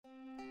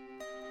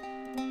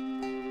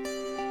Welcome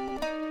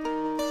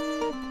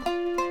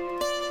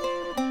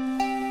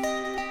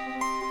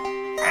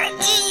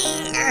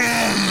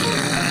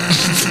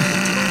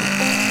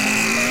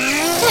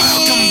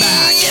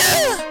back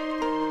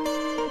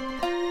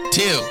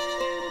to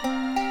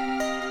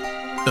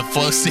the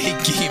Flow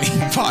State Gaming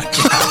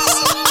Podcast.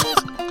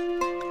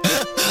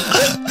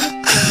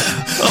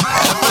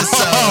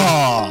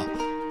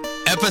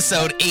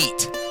 Episode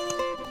 8.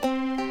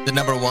 The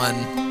number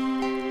one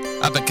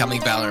up-and-coming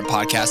Valorant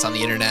podcast on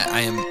the internet. I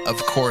am,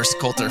 of course,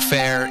 Coulter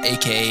Fair,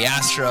 a.k.a.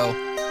 Astro.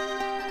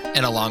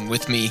 And along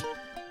with me,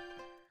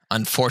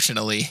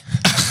 unfortunately,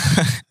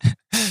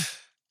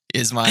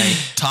 is my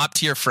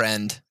top-tier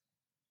friend,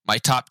 my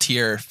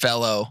top-tier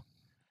fellow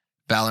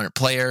Valorant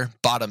player,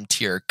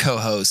 bottom-tier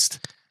co-host,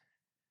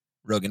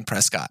 Rogan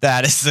Prescott.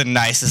 That is the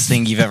nicest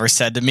thing you've ever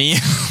said to me.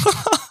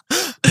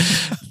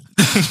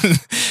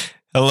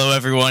 Hello,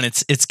 everyone.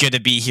 It's good to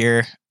be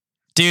here.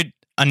 Dude,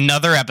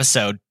 another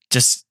episode.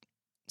 Just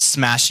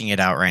smashing it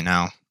out right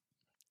now.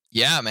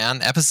 Yeah,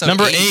 man. Episode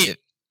number 8. It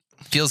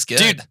feels good.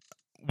 Dude,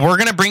 we're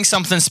going to bring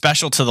something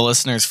special to the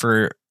listeners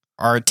for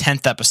our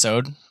 10th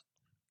episode.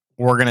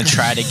 We're going to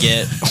try to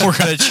get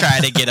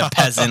a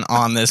peasant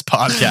on this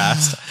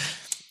podcast.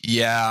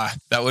 Yeah,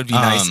 that would be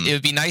nice. It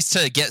would be nice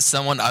to get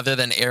someone other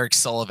than Eric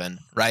Sullivan,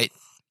 right?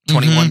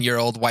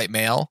 21-year-old white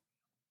male.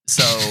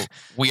 So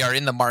we are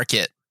in the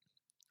market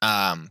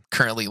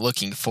currently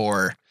looking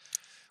for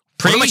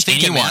pretty much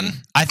anyone. Man?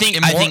 I think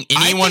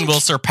anyone will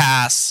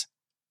surpass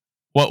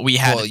what we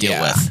had to deal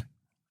with.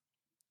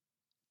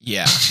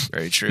 Yeah,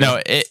 very true.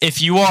 No,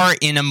 if you are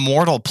an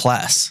immortal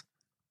plus,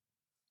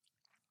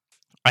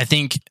 I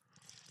think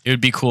it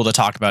would be cool to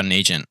talk about an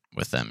agent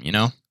with them, you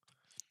know?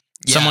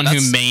 Yeah, someone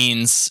who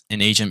mains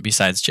an agent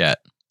besides Jet.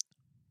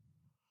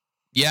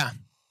 Yeah,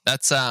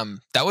 that's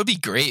that would be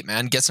great,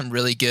 man. Get some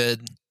really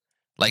good,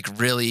 like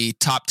really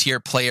top tier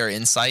player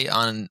insight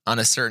on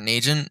a certain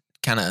agent.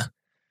 Kind of,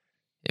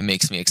 it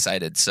makes me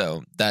excited.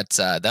 So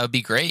that would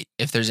be great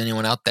if there's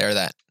anyone out there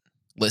that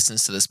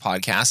listens to this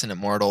podcast and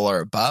Immortal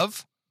or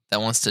above that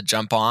wants to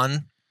jump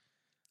on.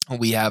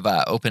 We have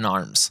open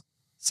arms.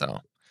 So,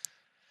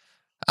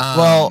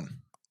 well,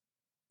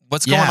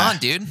 what's going on,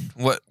 dude?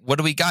 What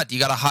do we got? Do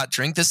you got a hot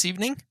drink this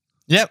evening?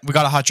 Yep, we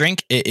got a hot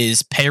drink. It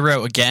is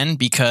Payro again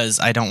because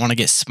I don't want to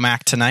get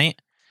smacked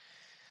tonight.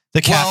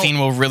 The caffeine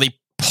will really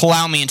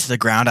plow me into the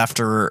ground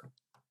after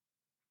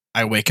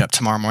I wake up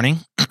tomorrow morning.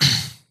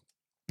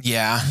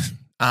 Yeah.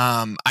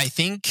 I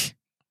think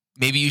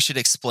maybe you should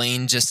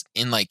explain just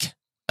in like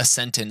a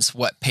sentence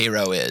what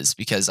Payro is,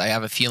 because I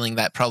have a feeling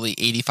that probably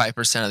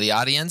 85% of the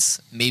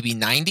audience, maybe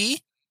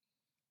 90,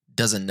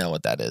 doesn't know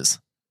what that is.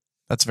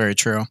 That's very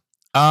true.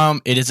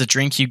 It is a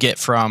drink you get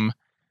from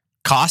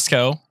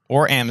Costco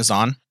or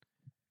Amazon.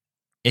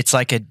 It's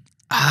like it's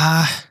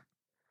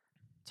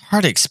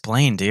hard to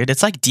explain, dude.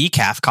 It's like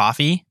decaf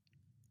coffee.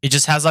 It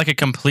just has like a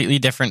completely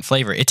different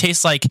flavor. It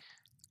tastes like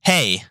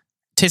hay. It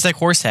tastes like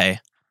horse hay.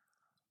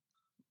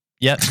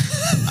 Yep.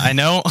 I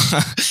know.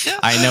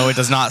 I know it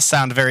does not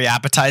sound very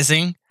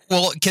appetizing.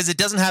 Well, because it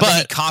doesn't have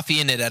any coffee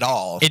in it at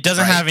all. It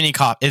doesn't have any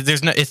coffee.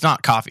 It's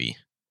not coffee.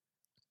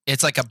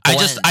 It's like a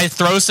blend. I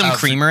throw some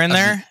creamer in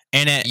there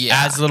and it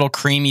adds a little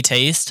creamy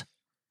taste.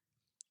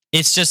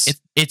 It's just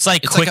it's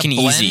like quick like and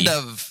easy.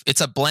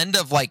 It's a blend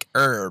of like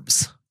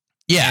herbs.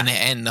 Yeah.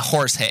 And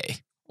horse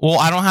hay. Well,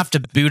 I don't have to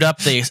boot up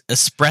the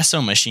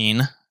espresso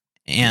machine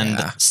and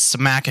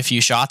smack a few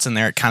shots in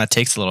there. It kind of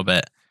takes a little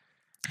bit.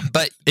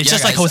 But it's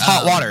just guys, like with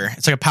hot water.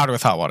 It's like a powder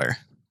with hot water.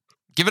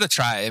 Give it a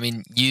try. I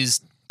mean, use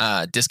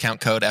discount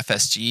code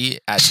FSG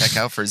at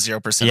checkout for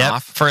 0%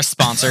 off. For a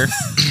sponsor.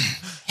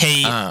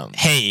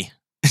 Hey.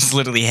 It's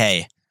literally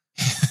hay.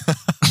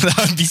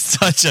 That would be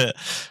such a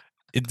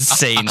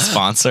insane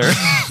sponsor.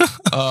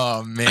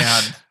 Oh,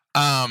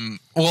 man.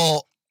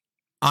 Well,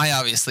 I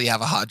obviously have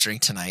a hot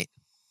drink tonight.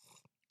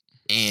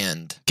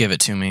 And give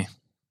it to me.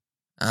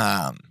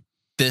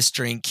 This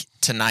drink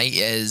tonight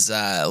is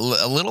a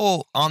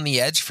little on the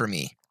edge for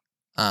me.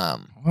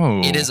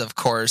 It is, of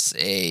course,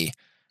 a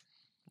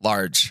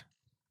large,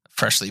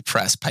 freshly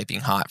pressed,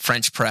 piping hot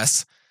French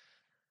press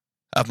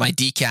of my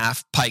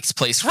decaf Pike's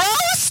Place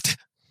roast.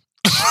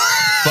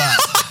 But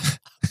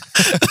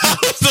that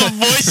was a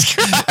voice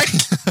crack.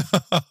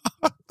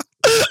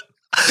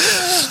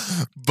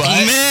 But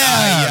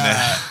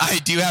I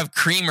do have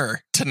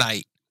creamer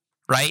tonight,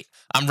 right?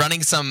 I'm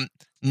running some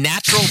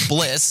Natural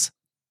Bliss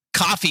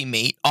Coffee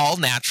Mate, all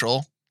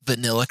natural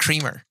vanilla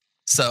creamer.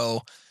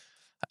 So,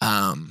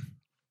 yeah,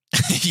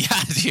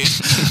 dude,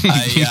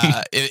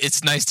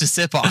 it's nice to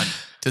sip on,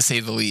 to say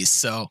the least.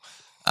 So,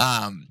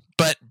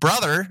 but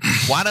brother,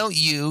 why don't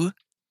you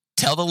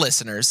tell the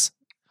listeners?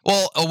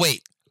 Well,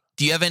 wait,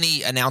 do you have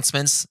any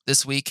announcements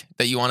this week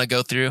that you want to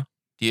go through?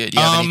 Do you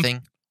have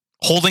anything?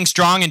 Holding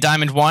strong in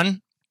Diamond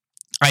 1.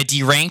 I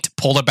deranked,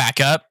 pulled it back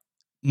up.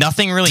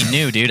 Nothing really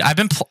new, dude. I've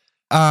been,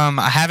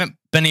 I haven't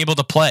been able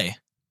to play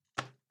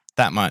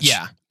that much.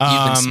 Yeah,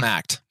 you've been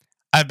smacked.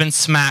 I've been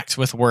smacked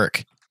with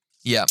work.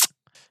 Yep.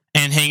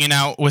 And hanging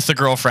out with the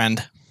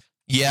girlfriend.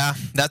 Yeah,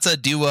 that's a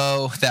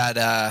duo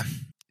that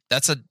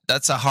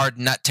that's a hard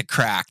nut to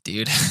crack,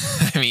 dude.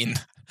 I mean,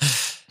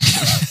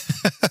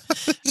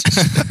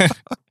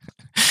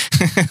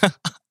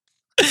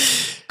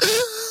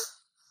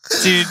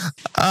 dude.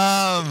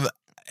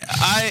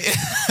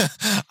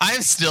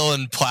 I'm still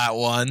in Plat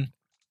 1.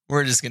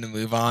 We're just gonna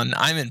move on.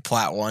 I'm in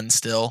Plat 1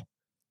 still.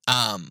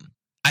 I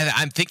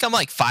think I'm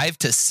like 5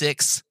 to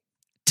 6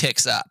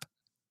 ticks up.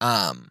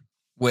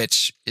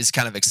 Which is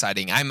kind of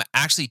exciting. I'm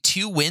actually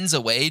 2 wins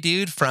away,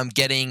 dude, from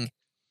getting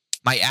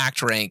my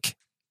act rank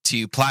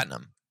to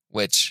platinum,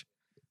 which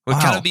would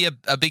kind of be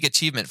a big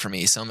achievement for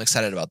me. So I'm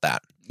excited about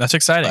that. That's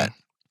exciting.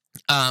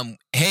 But,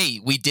 hey,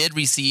 we did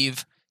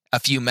receive a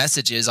few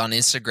messages on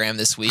Instagram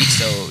this week,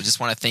 so just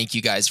want to thank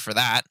you guys for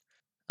that.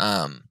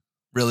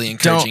 Really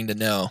encouraging to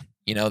know,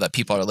 that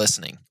people are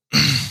listening.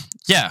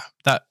 Yeah,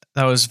 that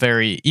was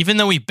very. Even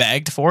though we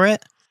begged for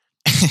it,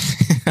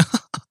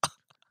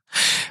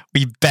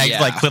 we begged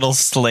like little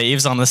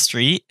slaves on the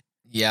street.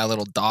 Yeah,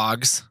 little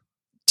dogs,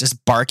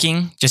 just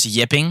barking, just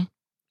yipping.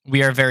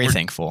 We are very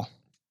thankful,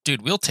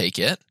 dude. We'll take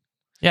it.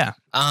 Yeah.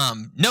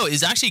 No,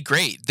 it's actually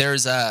great.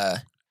 There's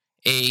a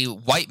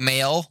white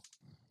male,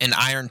 an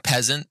iron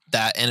peasant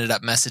that ended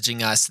up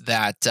messaging us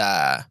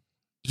that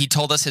he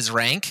told us his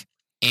rank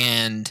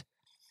and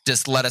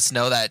just let us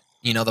know that,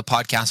 the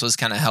podcast was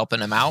kind of helping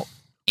him out.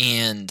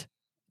 And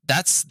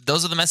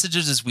those are the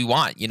messages we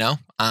want, we want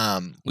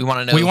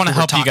to know. We want to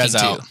help you guys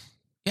out.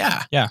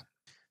 Yeah. Yeah.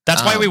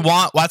 That's why we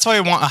want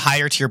a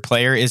higher tier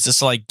player, is just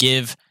to like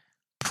give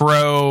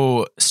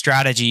pro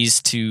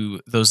strategies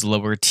to those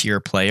lower tier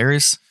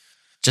players,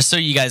 just so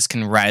you guys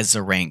can rise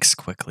the ranks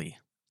quickly.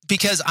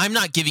 Because I'm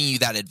not giving you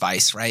that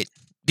advice, right?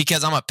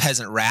 Because I'm a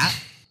peasant rat,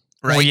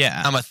 right? Well,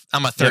 yeah.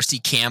 I'm a thirsty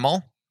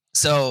camel.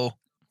 So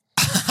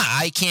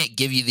I can't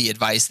give you the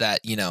advice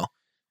that,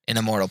 an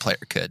immortal player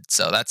could.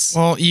 So that's...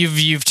 Well,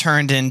 you've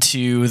turned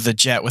into the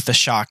Jet with the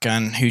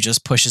shotgun who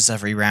just pushes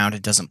every round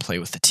and doesn't play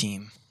with the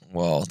team.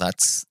 Well,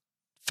 that's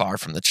far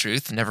from the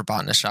truth. Never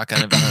bought in a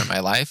shotgun event in my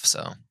life,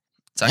 so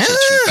it's actually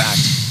a true fact.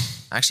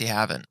 I actually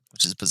haven't,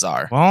 which is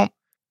bizarre. Well...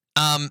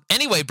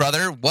 Anyway,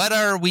 brother, what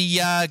are we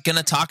going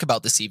to talk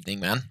about this evening,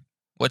 man?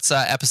 What's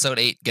episode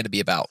 8 going to be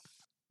about?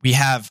 We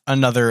have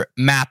another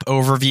map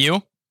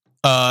overview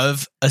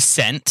of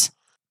Ascent.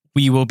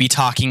 We will be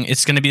talking...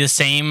 It's going to be the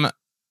same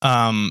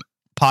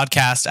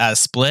podcast as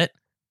Split,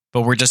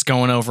 but we're just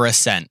going over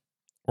Ascent.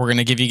 We're going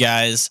to give you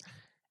guys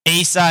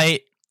A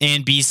site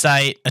and B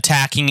site,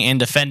 attacking and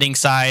defending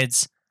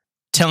sides,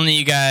 telling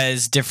you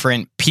guys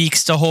different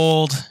peaks to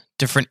hold,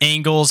 different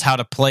angles, how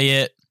to play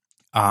it.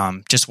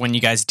 Just when you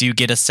guys do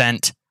get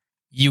Ascent,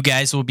 you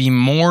guys will be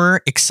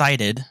more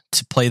excited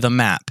to play the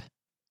map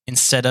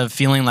instead of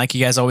feeling like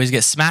you guys always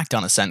get smacked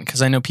on Ascent,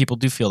 because I know people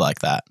do feel like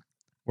that.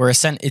 Where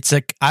Ascent,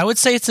 I would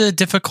say it's a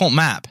difficult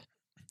map.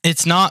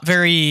 It's not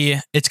very,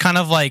 it's kind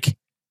of like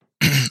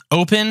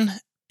open,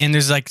 and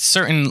there's like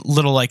certain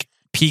little like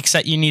peaks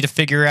that you need to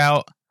figure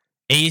out.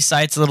 A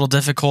site's a little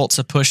difficult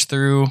to push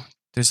through.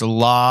 There's a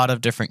lot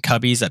of different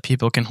cubbies that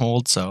people can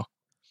hold, so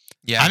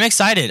yeah, I'm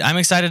excited. I'm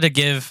excited to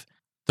give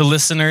the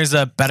listeners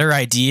a better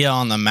idea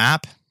on the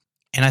map,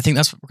 and I think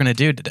that's what we're going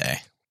to do today.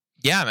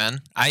 Yeah,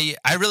 man. I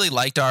really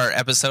liked our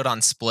episode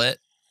on Split.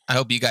 I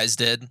hope you guys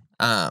did.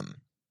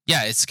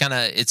 Yeah,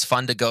 it's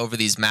fun to go over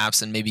these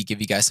maps and maybe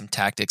give you guys some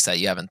tactics that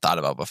you haven't thought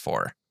about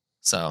before.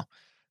 So,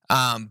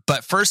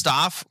 but first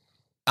off,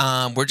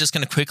 we're just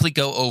going to quickly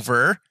go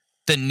over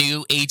the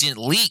new agent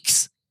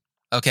leaks.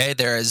 Okay,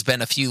 there has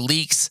been a few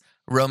leaks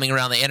roaming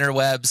around the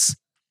interwebs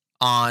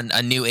on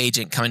a new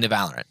agent coming to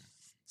Valorant.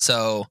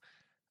 So,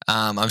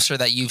 I'm sure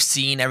that you've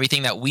seen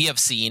everything that we have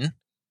seen,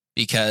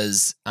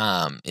 because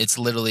it's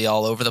literally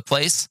all over the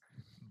place.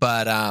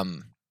 But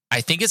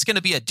I think it's going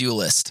to be a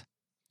duelist.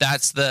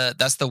 That's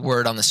the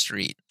word on the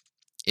street,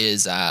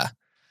 is a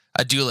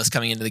duelist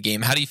coming into the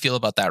game. How do you feel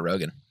about that,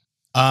 Rogan?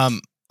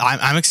 I'm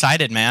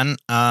excited, man.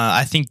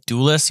 I think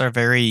duelists are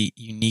very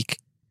unique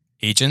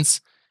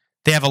agents.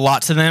 They have a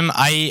lot to them.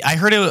 I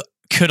heard it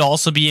could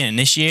also be an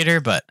initiator,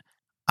 but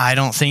I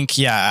don't think.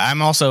 Yeah,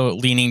 I'm also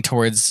leaning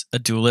towards a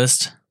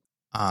duelist.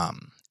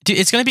 Dude,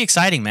 it's going to be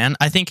exciting, man.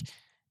 I think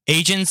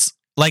agents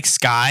like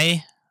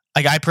Skye,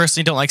 like I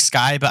personally don't like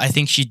Skye, but I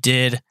think she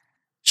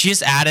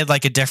just added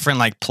like a different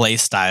like play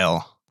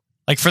style.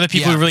 Like for the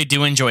people who really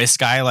do enjoy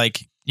Skye, like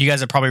you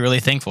guys are probably really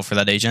thankful for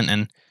that agent.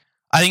 And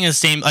I think it's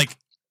the same, like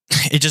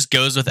it just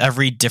goes with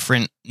every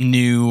different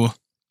new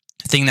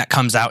thing that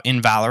comes out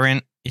in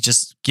Valorant. It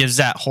just gives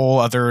that whole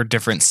other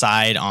different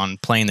side on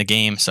playing the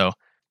game. So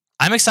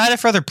I'm excited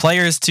for other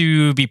players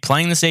to be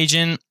playing this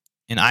agent.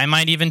 And I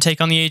might even take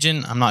on the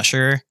agent. I'm not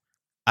sure.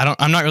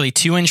 I'm not really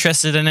too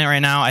interested in it right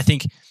now. I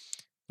think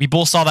we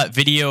both saw that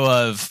video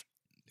of,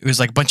 it was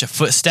like a bunch of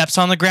footsteps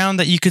on the ground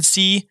that you could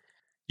see.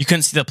 You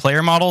couldn't see the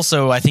player model.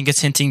 So I think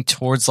it's hinting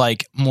towards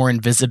like more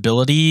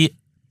invisibility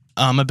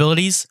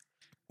abilities,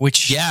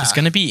 which is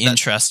going to be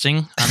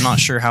interesting. I'm not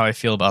sure how I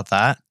feel about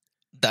that.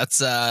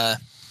 That's,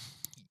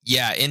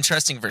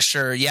 interesting for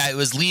sure. Yeah, it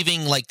was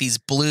leaving like these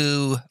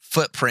blue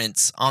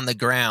footprints on the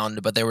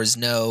ground, but there was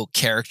no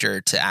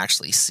character to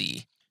actually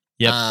see.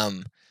 Yep.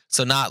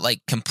 So not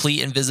like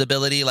complete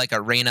invisibility like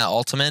a Reyna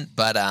ultimate,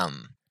 but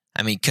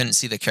couldn't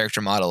see the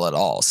character model at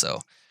all. So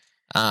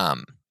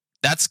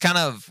that's kind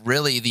of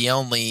really the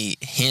only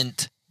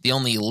hint, the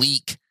only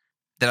leak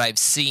that I've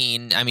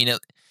seen. I mean,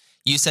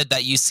 you said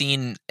that you've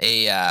seen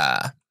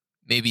a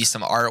maybe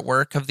some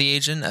artwork of the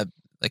agent,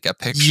 like a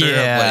picture of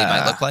what he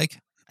might look like.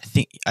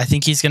 I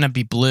think he's gonna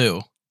be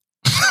blue.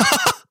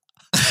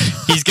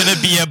 He's gonna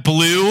be a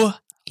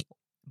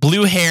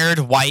blue-haired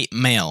white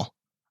male.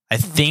 I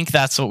think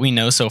that's what we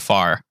know so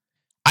far.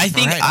 I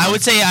think I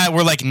would say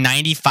we're like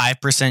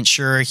 95%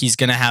 sure he's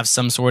gonna have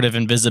some sort of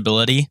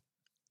invisibility.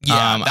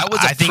 Yeah, that was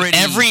I think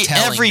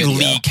every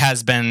leak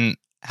has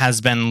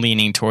been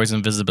leaning towards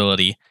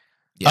invisibility.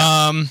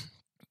 Yeah.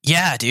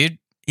 Yeah, dude.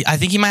 I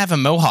think he might have a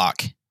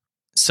mohawk.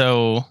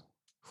 So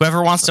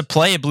whoever wants to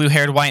play a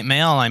blue-haired white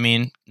male, I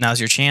mean,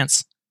 now's your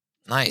chance.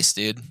 Nice,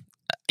 dude.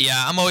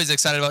 Yeah, I'm always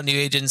excited about new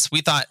agents.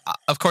 We thought,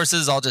 of course,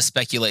 this is all just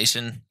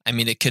speculation. I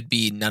mean, it could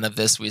be none of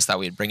this. We just thought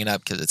we'd bring it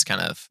up because it's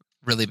kind of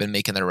really been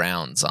making the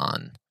rounds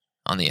on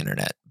the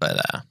internet. But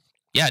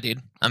yeah,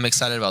 dude, I'm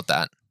excited about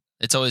that.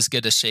 It's always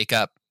good to shake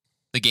up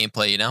the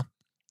gameplay, you know?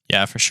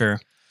 Yeah, for sure.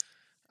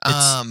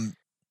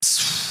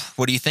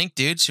 What do you think,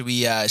 dude? Should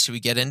we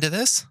get into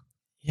this?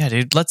 Yeah,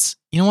 dude. Let's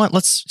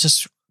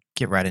just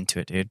get right into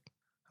it, dude.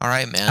 All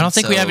right, man. I don't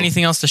think we have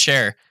anything else to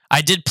share.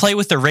 I did play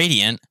with the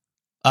Radiant.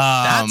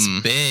 That's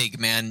big,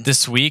 man.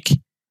 This week.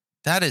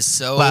 That is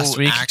so last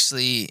week.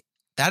 Actually,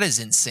 that is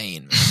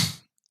insane, man.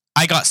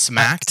 I got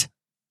smacked.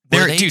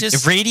 Dude,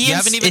 Radiant. You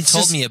haven't even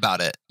told me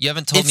about it. You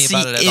haven't told me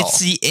about it at all. It's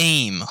the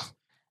aim.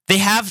 They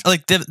have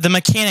like the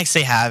mechanics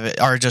they have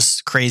are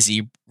just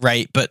crazy,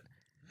 right? But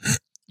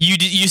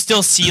you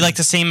still see like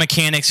the same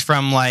mechanics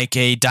from like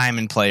a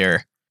Diamond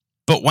player.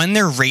 But when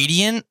they're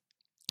Radiant,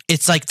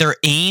 it's like their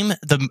aim,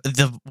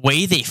 the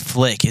way they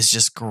flick is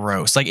just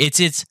gross. Like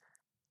it's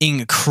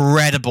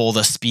incredible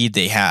the speed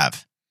they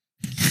have.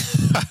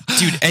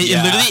 Dude,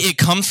 it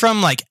comes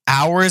from like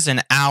hours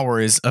and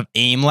hours of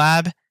aim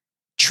lab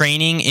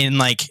training in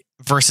like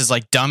versus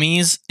like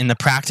dummies in the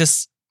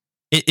practice.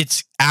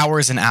 It's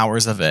hours and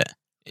hours of it.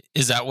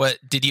 Is that what,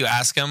 did you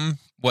ask them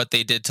what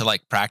they did to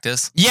like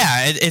practice?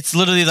 Yeah, it's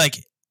literally like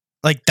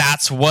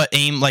that's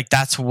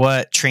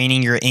what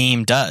training your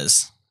aim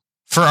does.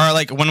 For our,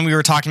 like, when we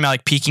were talking about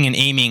like peeking and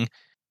aiming,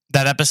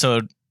 that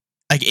episode,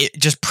 like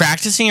just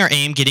practicing your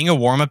aim, getting a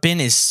warm up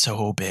in is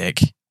so big.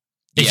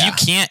 If you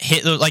can't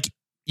hit those, like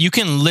you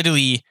can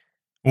literally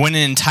win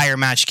an entire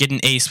match, get an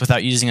ace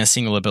without using a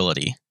single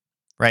ability,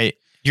 right?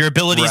 Your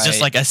abilities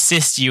just like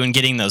assist you in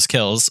getting those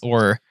kills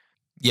or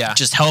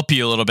just help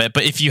you a little bit.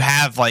 But if you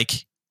have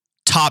like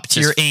top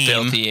tier aim,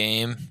 filthy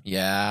aim,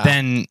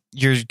 then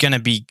you're gonna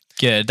be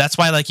good. That's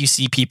why like you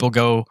see people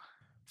go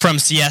from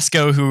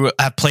CS:GO who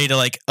have played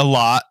like a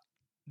lot.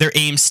 Their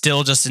aim's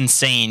still just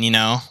insane, you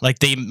know? Like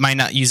they might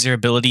not use their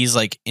abilities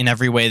like in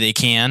every way they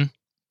can,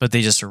 but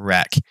they just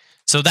wreck.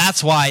 So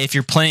that's why if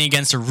you're playing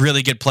against a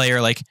really good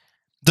player, like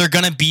they're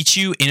gonna beat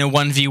you in a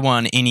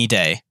 1v1 any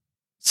day.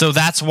 So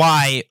that's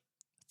why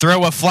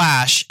throw a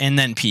flash and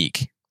then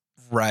peek.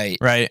 Right.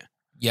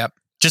 Yep.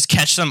 Just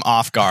catch them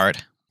off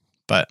guard.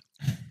 But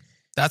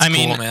that's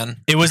cool, man.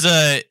 It was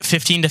a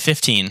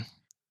 15-15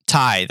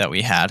 tie that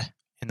we had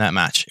in that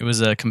match. It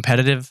was a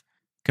competitive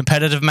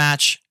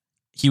match.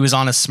 He was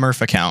on a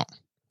Smurf account.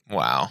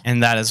 Wow.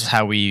 And that is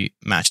how we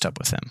matched up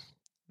with him.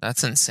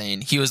 That's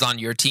insane. He was on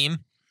your team?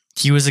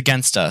 He was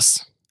against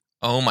us.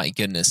 Oh my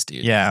goodness,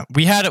 dude. Yeah.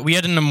 We had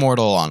an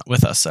Immortal on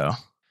with us, though.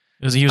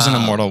 He was an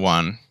Immortal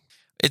 1.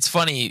 It's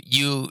funny,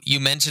 you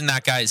mentioned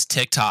that guy's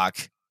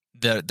TikTok,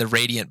 the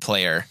Radiant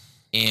player.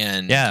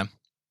 And yeah.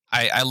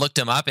 I looked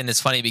him up, and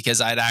it's funny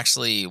because I'd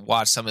actually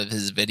watched some of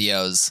his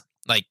videos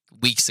like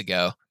weeks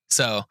ago.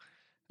 So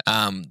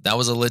that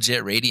was a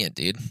legit Radiant,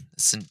 dude.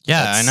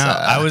 I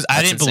know.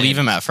 I didn't believe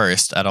him at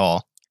first at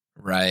all.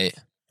 Right.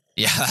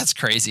 Yeah, that's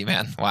crazy,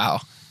 man.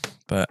 Wow.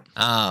 But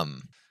all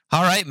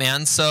right,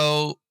 man.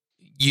 So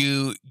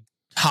you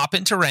hop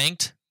into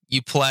ranked,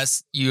 you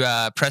press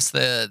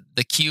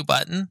the Q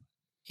button,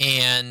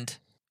 and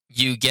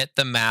you get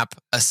the map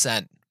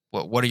Ascent.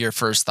 What are your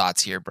first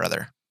thoughts here,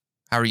 brother?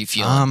 How are you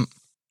feeling?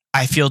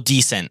 I feel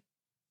decent.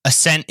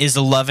 Ascent is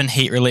a love and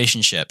hate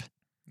relationship.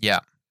 Yeah.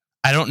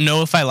 I don't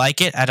know if I like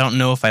it. I don't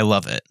know if I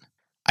love it.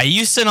 I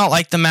used to not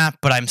like the map,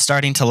 but I'm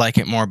starting to like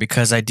it more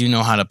because I do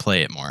know how to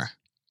play it more.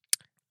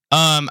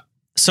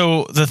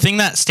 So the thing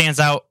that stands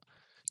out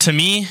to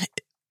me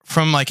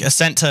from like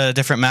Ascent to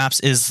different maps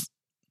is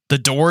the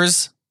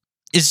doors.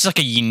 It's just like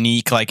a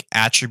unique like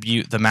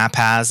attribute the map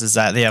has, is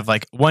that they have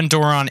like one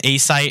door on A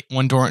site,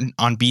 one door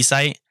on B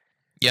site.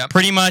 Yeah.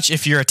 Pretty much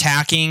if you're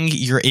attacking,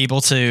 you're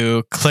able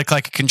to click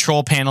like a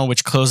control panel,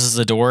 which closes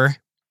the door.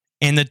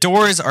 And the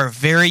doors are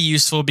very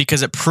useful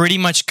because it pretty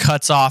much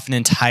cuts off an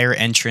entire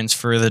entrance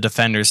for the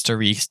defenders to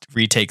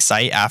retake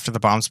site after the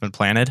bomb's been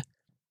planted.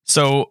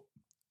 So,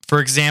 for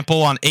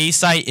example, on A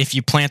site, if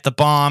you plant the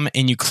bomb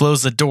and you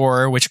close the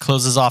door, which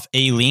closes off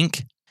A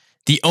link,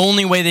 the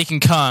only way they can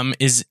come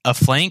is a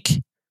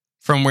flank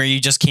from where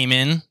you just came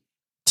in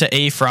to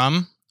A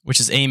from, which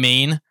is A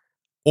main,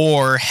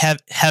 or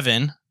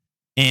heaven.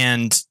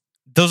 And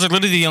those are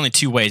literally the only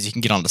two ways you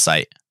can get on the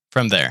site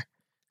from there.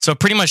 So it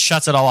pretty much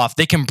shuts it all off.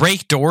 They can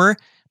break door,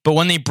 but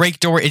when they break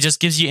door, it just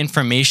gives you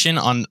information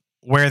on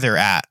where they're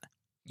at.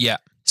 Yeah.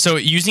 So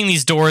using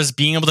these doors,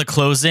 being able to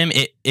close them,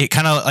 it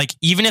kind of like,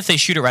 even if they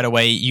shoot it right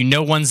away, you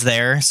know one's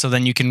there. So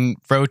then you can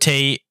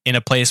rotate in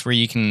a place where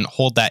you can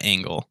hold that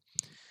angle.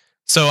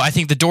 So I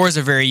think the doors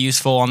are very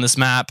useful on this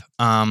map.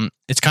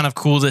 It's kind of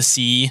cool to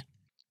see.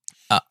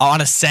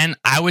 On Ascent,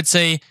 I would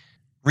say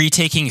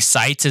retaking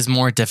sites is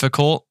more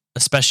difficult,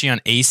 especially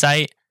on A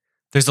site.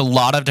 There's a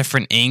lot of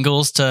different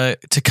angles to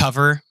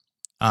cover.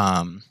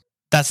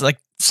 That's like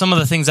some of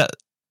the things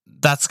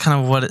that's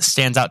kind of what it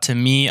stands out to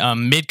me.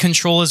 Mid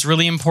control is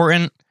really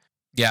important.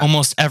 Yeah.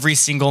 Almost every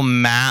single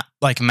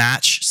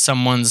match,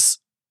 someone's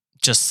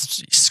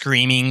just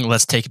screaming,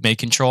 "Let's take mid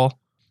control,"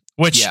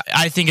 which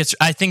I think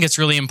it's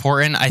really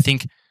important. I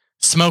think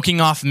smoking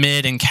off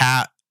mid and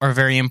cat are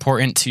very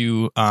important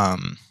to,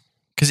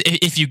 because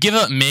if you give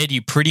up mid,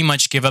 you pretty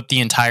much give up the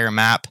entire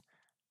map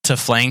to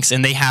flanks,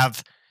 and they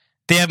have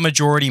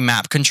majority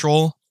map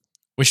control,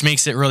 which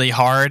makes it really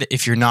hard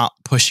if you're not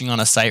pushing on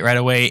a site right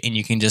away, and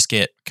you can just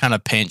get kind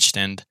of pinched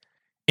and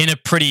in a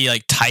pretty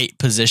like tight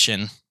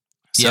position.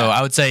 So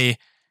I would say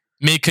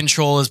mid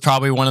control is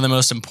probably one of the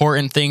most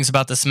important things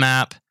about this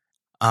map.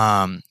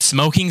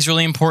 Smoking is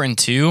really important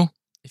too.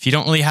 If you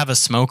don't really have a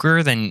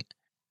smoker, then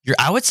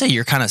I would say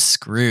you're kind of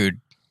screwed.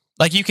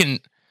 Like you can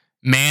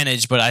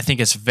manage, but I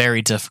think it's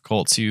very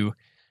difficult to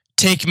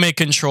take mid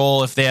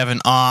control if they have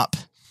an op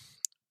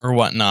or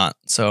whatnot.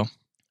 So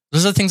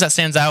those are the things that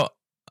stands out.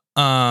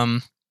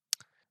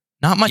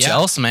 Not much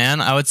else, man.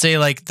 I would say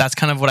like that's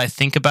kind of what I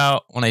think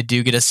about when I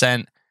do get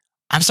Ascent.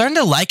 I'm starting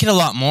to like it a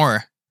lot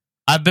more.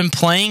 I've been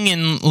playing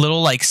in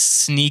little like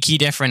sneaky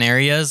different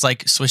areas,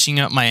 like switching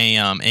up my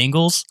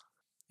angles,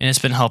 and it's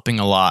been helping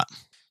a lot.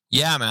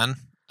 Yeah, man.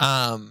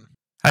 How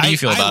do you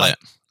feel about it?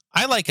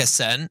 I like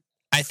Ascent.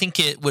 I think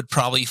it would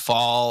probably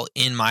fall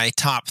in my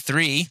top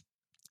 3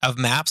 of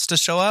maps to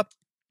show up.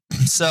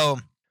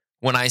 So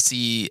when I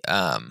see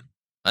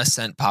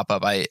Ascent pop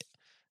up,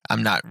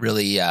 I'm not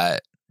really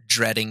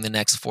dreading the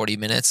next 40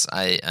 minutes.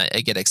 I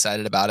get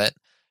excited about it.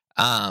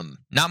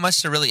 Not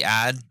much to really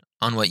add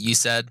on what you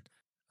said.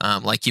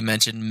 Like you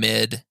mentioned,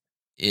 mid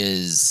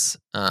is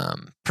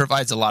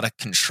provides a lot of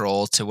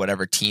control to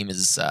whatever team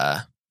is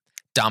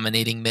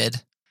dominating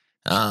mid.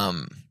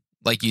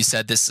 Like you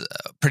said, this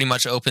pretty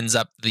much opens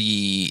up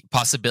the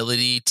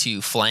possibility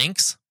to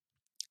flanks,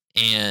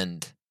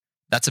 and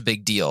that's a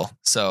big deal.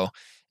 So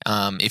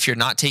if you're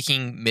not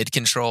taking mid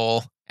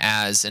control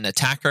as an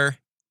attacker,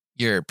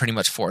 you're pretty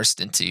much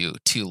forced into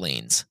 2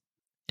 lanes.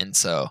 And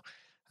so,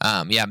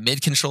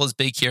 mid control is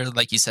big here.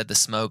 Like you said, the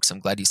smokes. I'm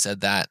glad you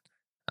said that.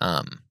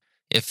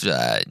 If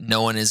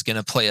no one is going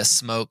to play a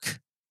smoke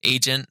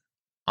agent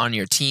on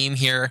your team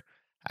here,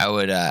 I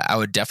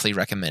would definitely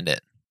recommend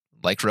it.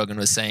 Like Rogan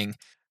was saying,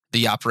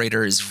 the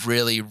operator is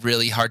really,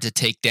 really hard to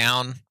take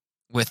down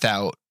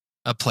without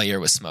a player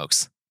with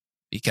smokes,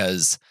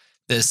 because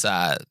this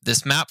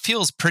map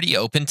feels pretty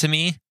open to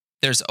me.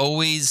 There's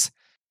always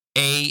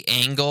a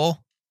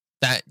angle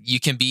that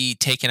you can be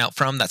taken out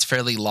from that's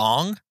fairly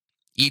long.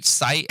 Each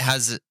site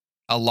has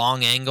a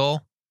long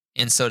angle,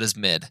 and so does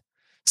mid.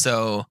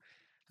 So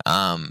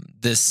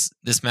this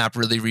map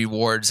really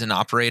rewards an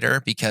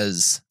operator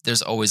because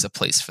there's always a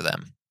place for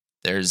them.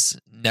 There's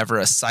never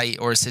a site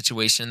or a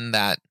situation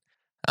that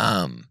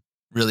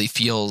really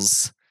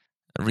feels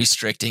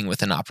restricting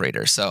with an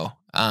operator. So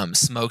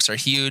smokes are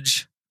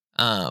huge,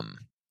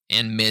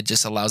 and mid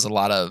just allows a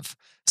lot of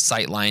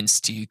sight lines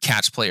to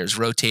catch players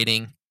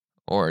rotating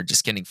or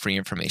just getting free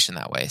information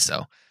that way.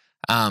 So,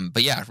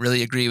 but yeah,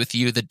 really agree with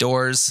you. The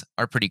doors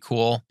are pretty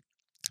cool.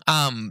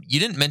 You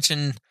didn't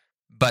mention,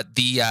 but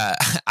I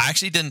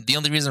actually didn't. The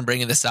only reason I'm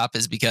bringing this up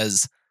is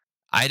because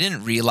I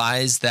didn't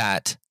realize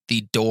that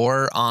the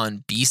door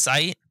on B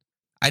site,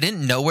 I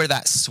didn't know where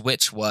that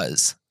switch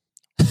was.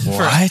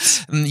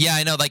 What? Yeah,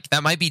 I know. Like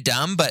that might be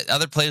dumb, but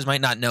other players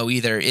might not know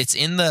either. It's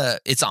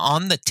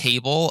on the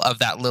table of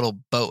that little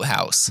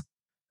boathouse.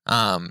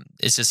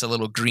 It's just a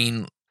little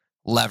green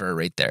lever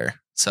right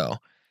there. So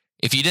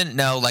if you didn't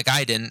know, like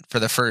I didn't for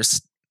the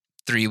first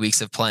 3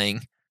 weeks of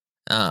playing,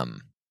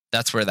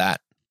 that's where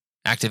that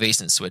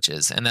activation switch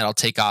is, and that'll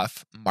take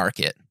off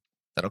market.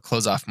 That'll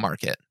close off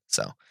market.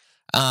 So,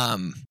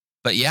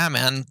 but yeah,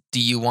 man, do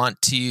you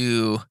want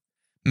to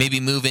maybe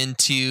move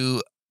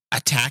into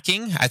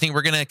attacking? I think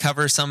we're going to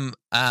cover some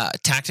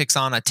tactics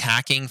on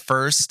attacking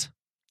first.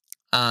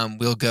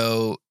 We'll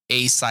go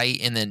A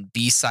site and then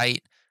B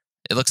site.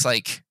 It looks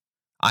like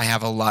I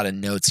have a lot of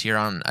notes here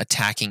on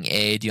attacking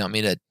A. Do you want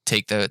me to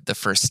take the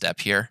first step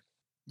here?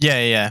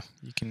 Yeah.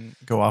 You can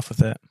go off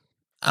with it.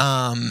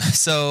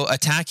 So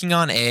attacking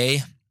on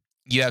A,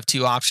 you have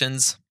 2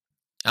 options.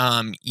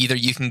 Either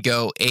you can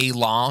go A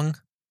long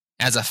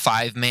as a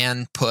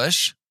 5-man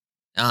push.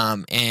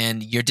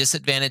 And your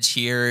disadvantage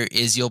here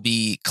is you'll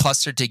be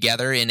clustered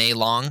together in A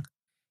long,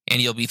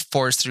 and you'll be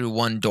forced through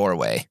one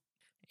doorway.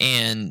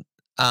 And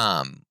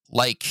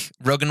like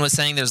Rogan was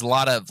saying, there's a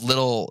lot of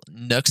little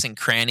nooks and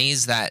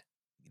crannies that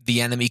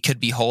the enemy could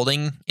be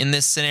holding in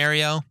this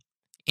scenario.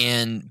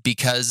 And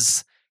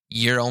because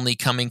you're only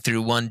coming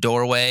through one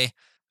doorway,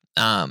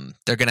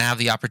 they're going to have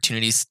the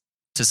opportunities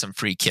to some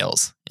free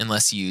kills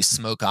unless you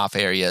smoke off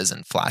areas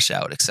and flash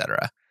out,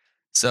 etc.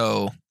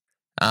 So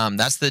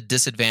that's the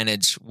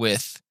disadvantage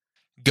with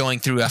going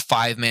through a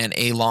 5-man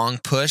A-long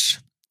push.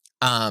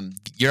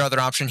 Your other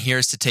option here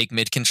is to take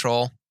mid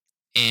control,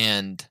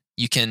 and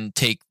you can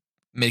take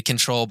mid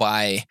control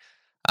by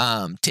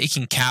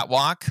taking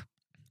catwalk,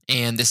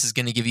 and this is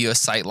going to give you a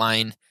sight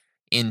line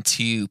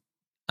into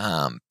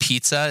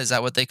pizza. Is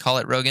that what they call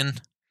it, Rogan?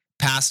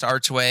 Past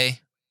archway.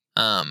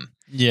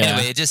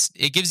 Anyway,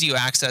 it gives you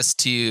access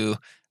to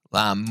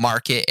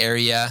market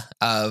area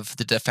of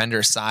the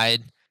defender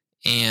side,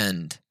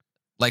 and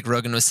like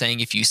Rogan was saying,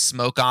 if you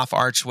smoke off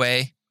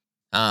archway,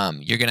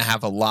 you're going to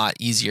have a lot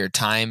easier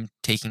time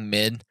taking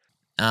mid.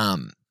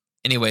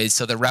 Anyway,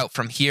 so the route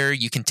from here,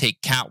 you can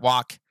take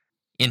catwalk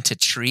into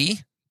tree.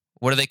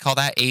 What do they call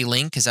that?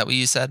 A-link? Is that what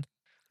you said?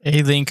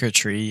 A-link or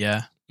tree,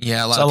 yeah.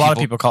 Yeah, a lot of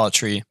people call it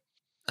tree.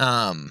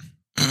 And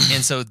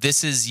so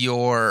this is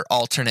your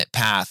alternate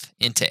path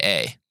into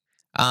A.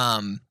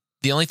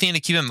 The only thing to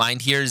keep in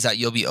mind here is that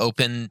you'll be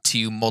open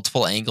to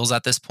multiple angles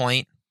at this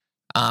point.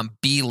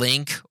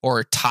 B-link,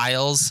 or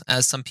tiles,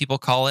 as some people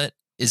call it,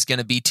 is going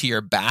to be to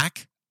your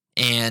back.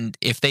 And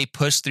if they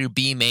push through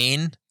B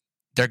main,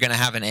 they're going to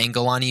have an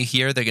angle on you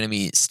here. They're going to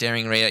be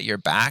staring right at your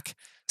back.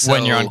 So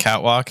when you're on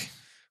catwalk?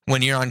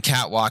 When you're on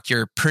catwalk,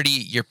 you're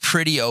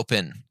pretty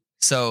open.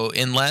 So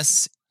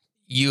unless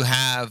you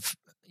have,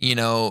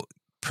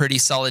 pretty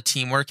solid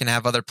teamwork and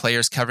have other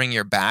players covering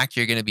your back,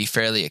 you're going to be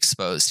fairly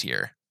exposed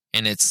here.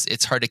 And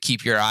it's hard to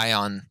keep your eye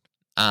on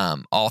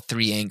all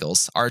three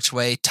angles: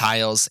 archway,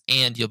 tiles,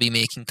 and you'll be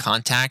making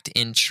contact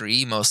in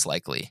tree most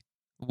likely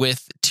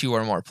with 2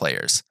 or more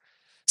players.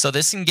 So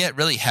this can get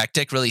really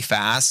hectic really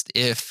fast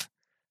if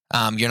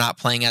you're not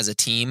playing as a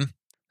team.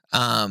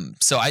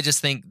 So I just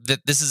think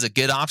that this is a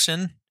good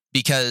option,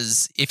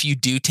 because if you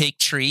do take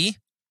tree,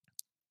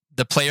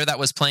 the player that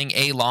was playing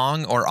A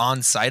long or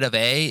on side of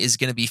A is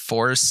going to be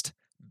forced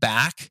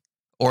back,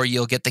 or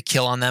you'll get the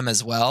kill on them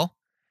as well,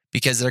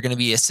 because they're going to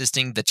be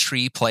assisting the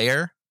tree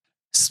player.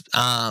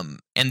 And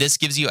this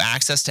gives you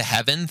access to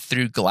heaven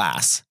through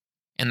glass.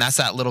 And that's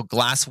that little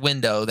glass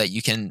window that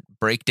you can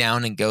break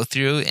down and go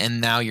through, and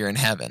now you're in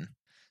heaven.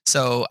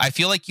 So I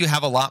feel like you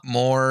have a lot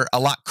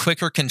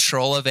quicker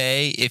control of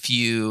A if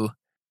you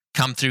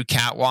come through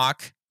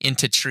catwalk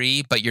into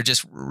tree, but you're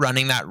just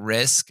running that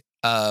risk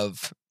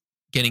of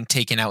getting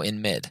taken out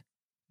in mid,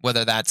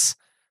 whether that's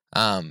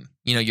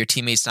your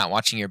teammates not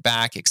watching your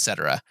back,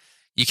 etc.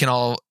 You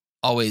can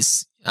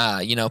always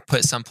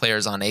put some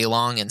players on A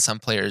long and some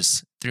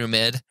players through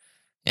mid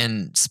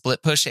and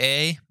split push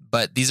A,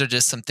 but these are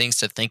just some things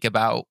to think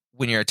about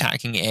when you're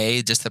attacking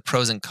A, just the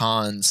pros and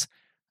cons.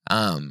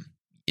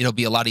 It'll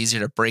be a lot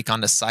easier to break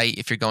onto site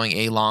if you're going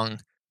A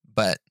long,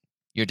 but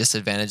your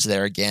disadvantage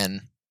there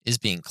again is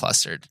being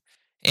clustered.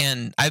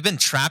 And I've been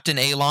trapped in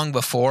A long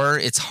before.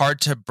 It's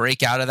hard to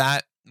break out of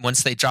that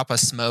once they drop a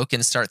smoke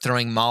and start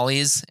throwing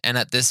mollies. And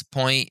at this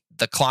point,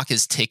 the clock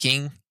is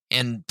ticking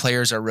and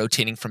players are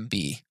rotating from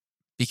B,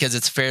 because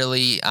it's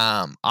fairly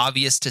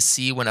obvious to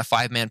see when a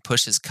 5-man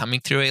push is coming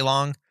through A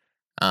long.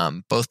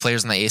 Both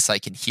players on the A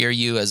side can hear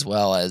you as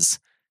well as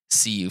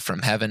see you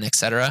from heaven,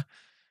 etc.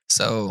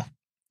 So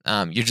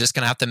you're just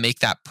going to have to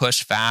make that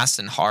push fast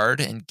and hard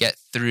and get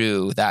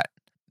through that,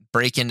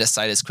 break into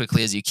site as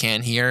quickly as you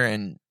can here,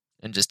 and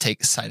just take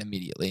the site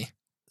immediately.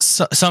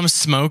 So, some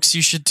smokes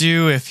you should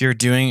do if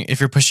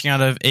you're pushing out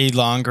of A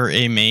long or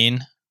A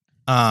main,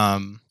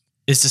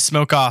 is to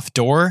smoke off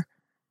door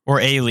or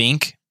A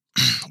link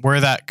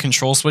where that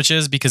control switch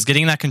is, because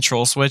getting that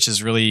control switch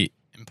is really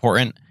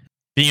important.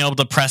 Being able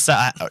to press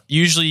that.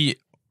 Usually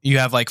you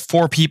have like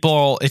 4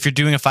 people. If you're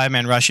doing a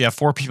 5-man rush, you have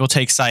 4 people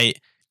take site.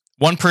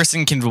 One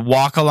person can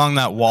walk along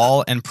that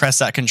wall and press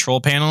that control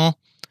panel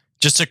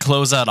just to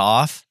close that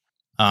off.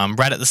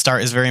 Right at the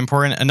start is very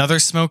important. Another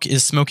smoke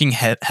is smoking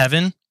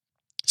heaven.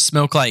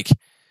 Smoke like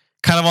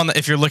kind of on the,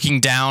 if you're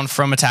looking down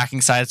from attacking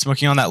side,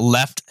 smoking on that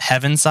left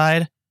heaven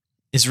side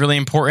is really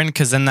important,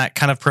 because then that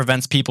kind of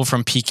prevents people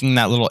from peeking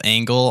that little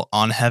angle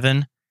on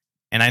heaven.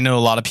 And I know a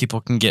lot of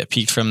people can get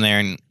peeked from there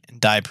and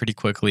die pretty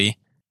quickly.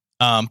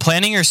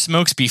 Planning your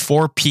smokes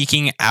before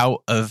peeking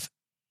out of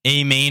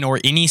A main or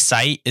any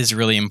site is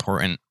really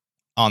important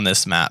on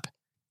this map.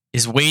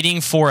 Is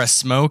waiting for a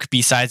smoke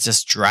besides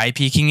just dry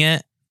peeking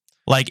it.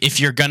 Like if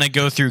you're going to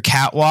go through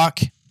catwalk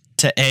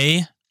to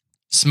A,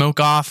 smoke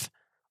off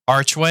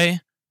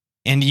archway,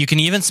 and you can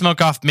even smoke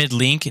off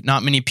mid-link.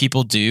 Not many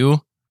people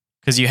do,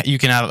 because you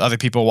can have other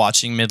people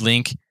watching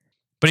mid-link.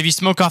 But if you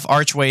smoke off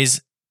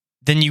archways,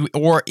 then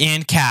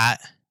and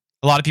cat,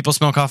 a lot of people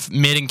smoke off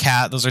mid and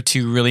cat. Those are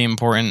 2 really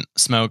important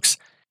smokes.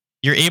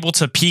 You're able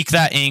to peek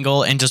that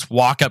angle and just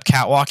walk up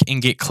catwalk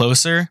and get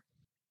closer.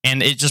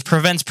 And it just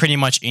prevents pretty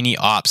much any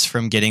ops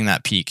from getting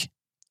that peek.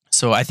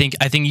 So I think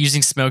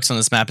using smokes on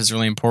this map is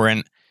really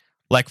important.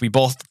 Like we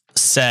both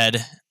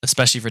said,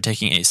 especially for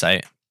taking A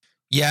site.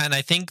 Yeah, and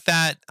I think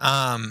that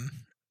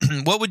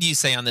what would you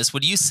say on this?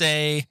 Would you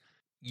say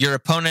your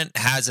opponent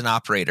has an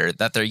operator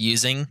that they're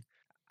using?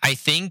 I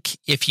think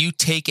if you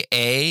take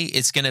A,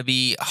 it's going to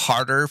be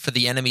harder for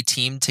the enemy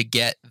team to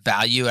get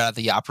value out of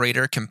the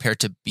operator compared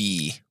to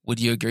B. Would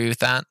you agree with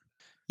that?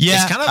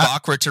 Yeah, it's kind of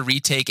awkward to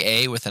retake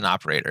A with an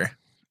operator.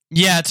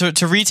 Yeah,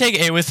 to retake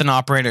A with an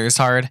operator is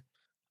hard.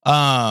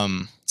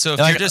 So if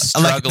you're just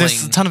struggling,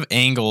 there's a ton of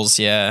angles.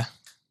 Yeah,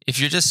 if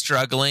you're just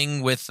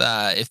struggling with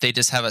if they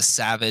just have a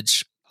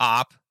savage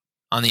op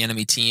on the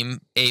enemy team,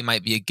 A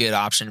might be a good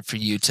option for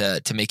you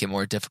to make it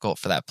more difficult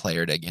for that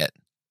player to get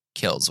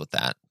kills with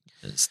that.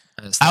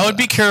 I would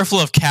be careful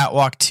of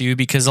Catwalk too,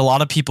 because a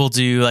lot of people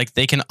do like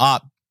they can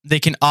opt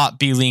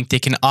B-Link, they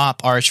can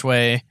opt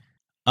Archway.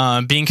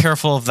 Being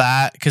careful of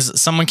that, because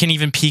someone can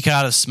even peek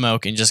out of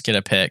smoke and just get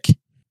a pick.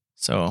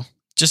 So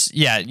just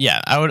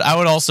yeah. I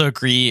would also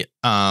agree.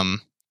 A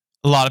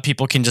lot of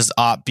people can just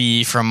opt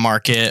B from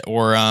market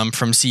or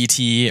from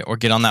CT or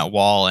get on that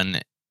wall,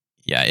 and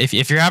yeah,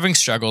 if you're having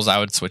struggles, I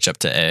would switch up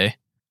to A.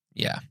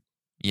 Yeah.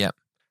 Yep.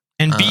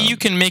 And B, you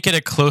can make it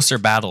a closer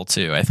battle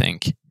too. I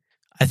think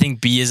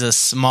B is a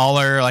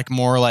smaller, like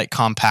more like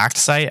compact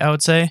site. I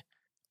would say,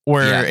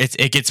 where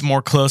it gets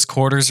more close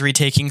quarters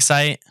retaking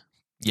site.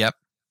 Yep.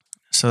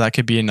 So that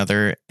could be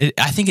another.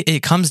 I think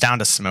it comes down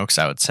to smokes.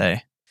 I would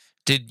say.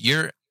 Dude,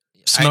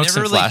 Smokes I never and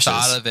really flashes.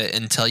 thought of it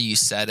until you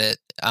said it.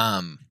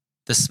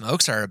 The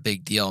smokes are a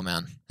big deal,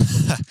 man.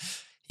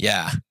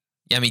 Yeah.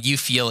 I mean, you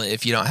feel it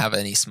if you don't have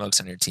any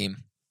smokes on your team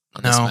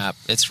on this map.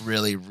 It's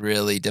really,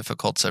 really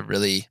difficult to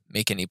really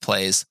make any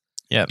plays.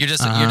 Yeah. You're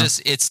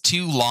just. It's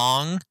too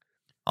long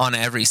on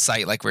every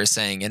site, like we we're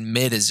saying, and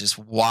mid is just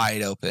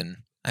wide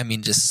open. I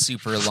mean, just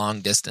super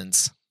long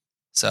distance.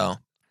 So,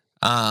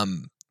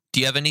 do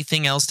you have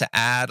anything else to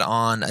add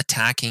on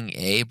attacking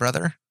A,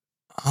 brother?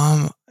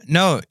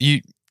 No,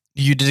 you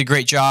did a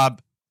great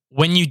job.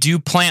 When you do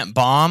plant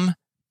bomb,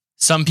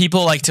 some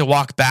people like to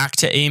walk back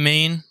to A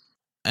main,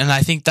 and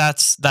I think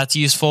that's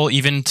useful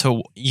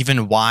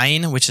even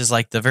wine, which is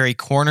like the very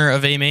corner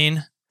of A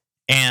main,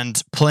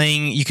 and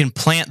you can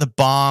plant the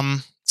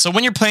bomb. So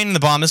when you're planting the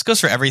bomb, this goes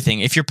for everything.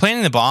 If you're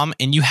planting the bomb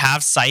and you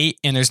have sight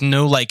and there's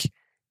no like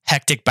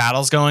hectic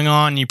battles going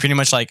on, you pretty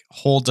much like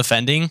hold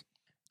defending.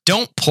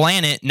 Don't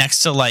plant it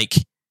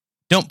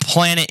don't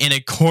plant it in a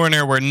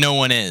corner where no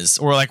one is,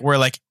 or like where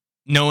like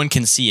no one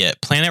can see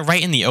it. Plant it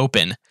right in the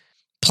open.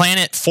 Plant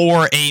it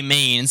for A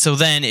main. So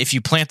then if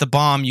you plant the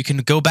bomb, you can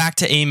go back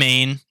to A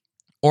main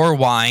or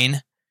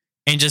wine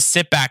and just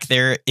sit back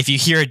there. If you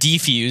hear a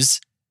defuse,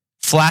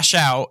 flash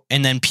out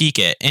and then peek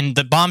it. And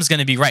the bomb's going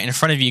to be right in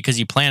front of you because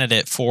you planted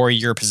it for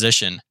your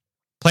position.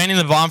 Planting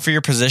the bomb for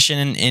your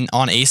position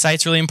on A site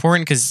is really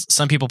important because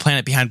some people plant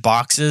it behind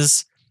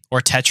boxes,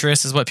 or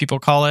Tetris is what people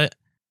call it.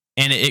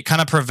 And it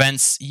kind of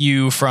prevents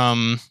you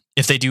from,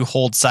 if they do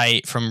hold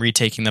site, from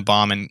retaking the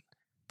bomb and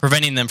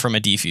preventing them from a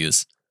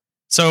defuse.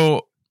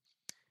 So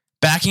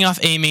backing off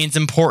A main is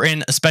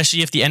important,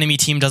 especially if the enemy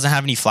team doesn't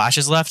have any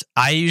flashes left.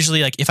 I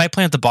usually, like, if I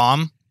plant the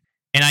bomb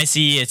and I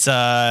see it's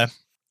a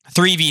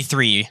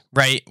 3v3,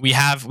 right? We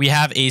have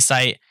A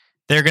site.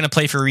 They're going to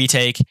play for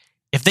retake.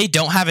 If they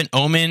don't have an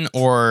Omen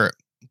or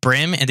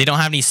Brim and they don't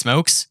have any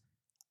smokes,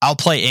 I'll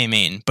play A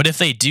main. But if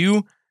they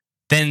do,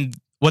 then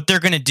what they're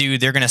going to do,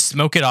 they're going to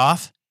smoke it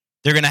off.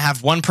 They're going to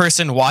have one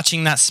person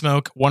watching that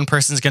smoke. One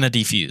person's going to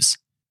defuse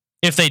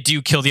if they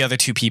do kill the other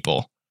two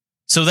people.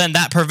 So then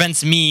that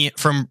prevents me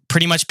from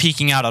pretty much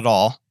peeking out at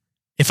all.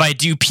 If I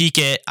do peek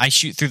it, I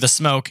shoot through the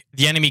smoke.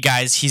 The enemy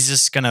guys, he's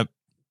just going to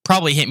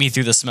probably hit me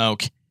through the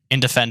smoke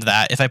and defend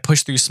that. If I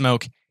push through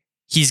smoke,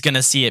 he's going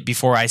to see it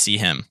before I see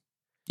him.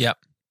 Yep.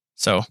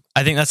 So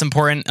I think that's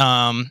important.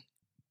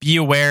 Be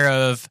aware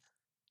of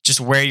just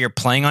where you're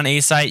playing on A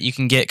site. You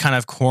can get kind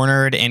of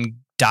cornered and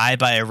die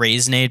by a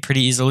raise nade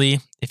pretty easily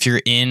if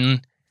you're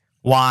in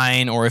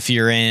wine or if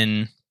you're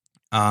in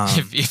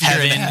if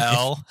you're in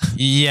hell.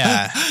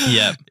 Yeah.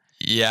 Yep.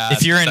 Yeah.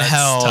 If you're in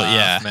hell, tough,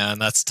 yeah. Man,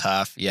 that's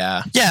tough.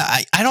 Yeah. Yeah,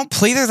 I don't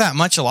play there that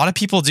much. A lot of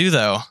people do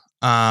though.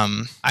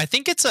 I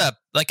think it's a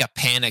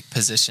panic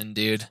position,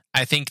 dude.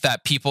 I think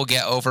that people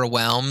get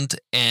overwhelmed,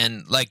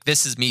 and like,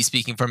 this is me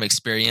speaking from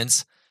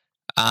experience.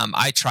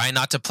 I try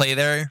not to play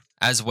there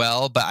as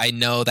well, but I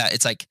know that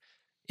it's like,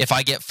 if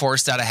I get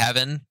forced out of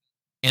heaven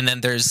and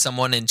then there's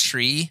someone in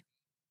tree,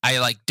 I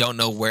like don't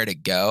know where to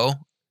go.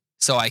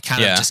 So I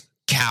kind of just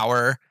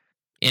cower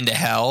into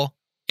hell.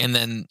 And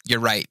then you're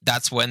right.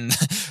 That's when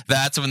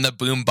the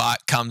boom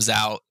bot comes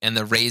out and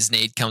the raise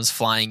nade comes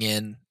flying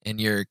in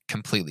and you're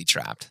completely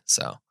trapped.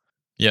 So,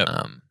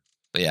 yeah.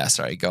 But yeah,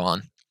 sorry, go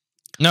on.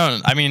 No,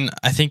 I mean,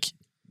 I think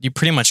you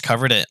pretty much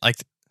covered it. Like,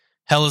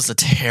 hell is a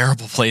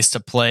terrible place to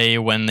play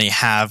when they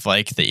have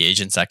like the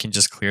agents that can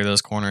just clear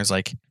those corners,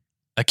 like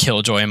a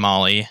Killjoy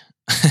Molly.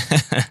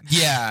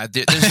 Yeah,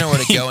 there's nowhere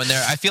to go in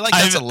there. I feel like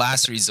that's a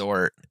last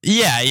resort.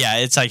 Yeah,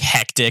 it's like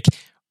hectic.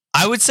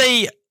 I would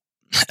say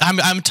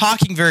I'm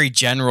talking very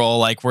general,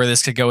 like where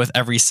this could go with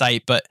every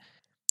site, but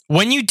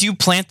when you do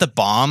plant the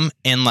bomb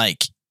and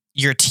like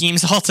your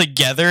team's all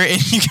together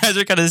and you guys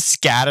are kind of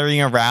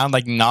scattering around,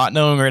 like not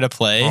knowing where to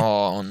play.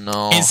 Oh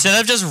no. Instead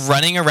of just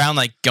running around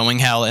like going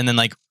hell and then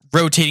like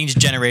rotating to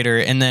generator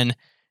and then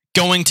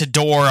going to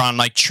door on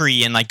like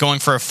tree and like going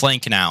for a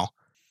flank now.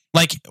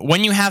 Like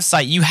when you have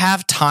sight, you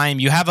have time,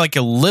 you have like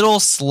a little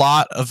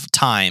slot of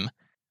time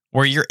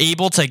where you're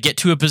able to get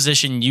to a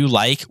position you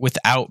like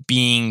without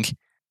being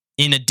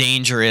in a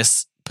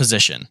dangerous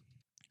position.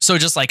 So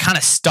just like kind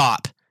of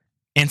stop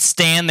and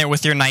stand there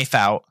with your knife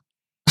out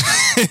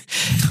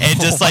and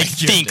just like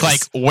think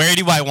like, where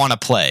do I want to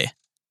play?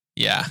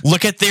 Yeah.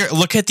 Look at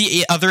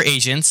the other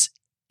agents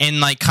and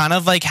like kind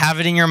of like have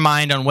it in your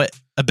mind on what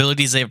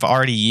abilities they've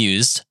already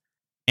used,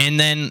 and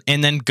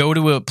then go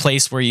to a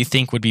place where you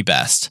think would be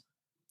best.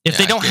 If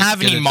they don't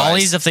have any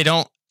mollies, if they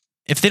don't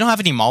have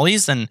any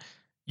mollies, then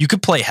you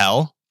could play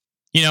hell.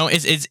 You know,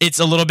 it's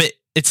a little bit.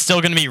 It's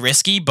still going to be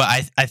risky,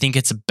 but I think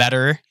it's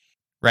better,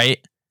 right?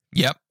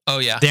 Yep. Oh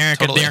yeah. They aren't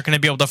going to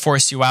be able to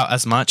force you out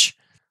as much.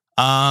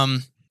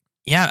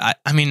 Yeah.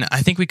 I mean,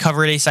 I think we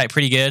covered A site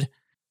pretty good.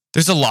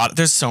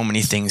 There's so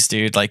many things,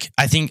 dude. Like,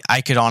 I think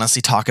I could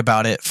honestly talk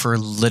about it for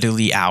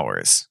literally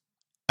hours.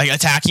 Like,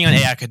 attacking on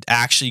A, I could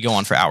actually go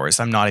on for hours.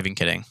 I'm not even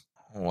kidding.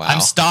 Wow.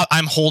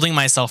 I'm holding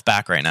myself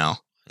back right now.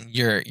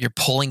 You're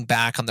pulling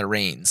back on the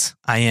reins.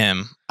 I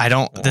am. I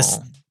don't.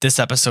 Whoa. This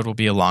episode will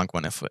be a long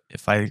one if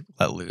I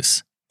let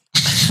loose.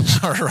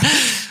 All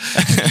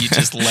right. You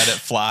just let it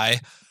fly.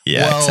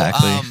 Yeah, well,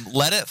 exactly.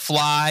 Let it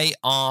fly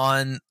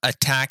on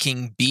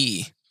attacking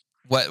B.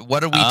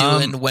 What are we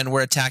doing when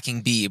we're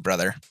attacking B,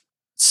 brother?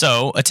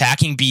 So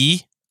attacking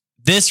B,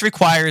 this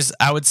requires,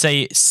 I would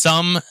say,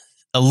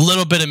 a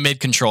little bit of mid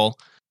control.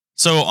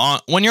 So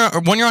when you're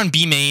on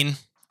B main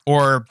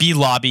or B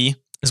lobby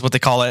is what they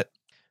call it.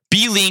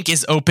 B link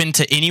is open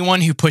to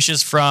anyone who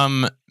pushes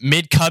from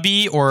mid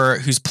cubby or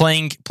who's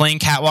playing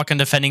catwalk on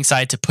defending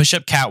side to push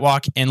up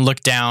catwalk and look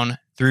down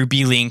through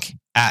B link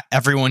at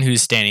everyone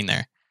who's standing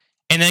there.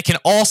 And then it can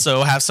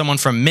also have someone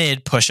from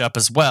mid push up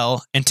as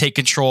well and take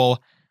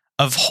control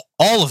of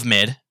all of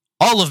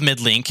mid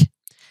link.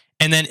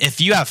 And then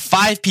if you have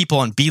 5 people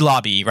on B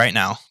lobby right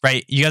now,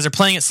 right? You guys are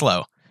playing it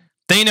slow.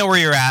 They know where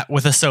you're at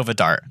with a Sova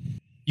dart.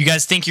 You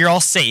guys think you're all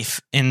safe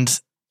and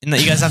that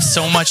you guys have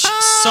so much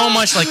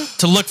like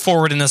to look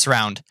forward in this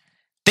round.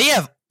 They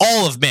have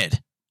all of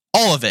mid.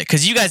 All of it.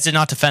 Because you guys did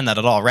not defend that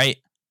at all, right?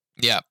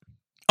 Yeah.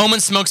 Omen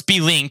smokes B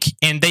link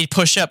and they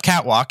push up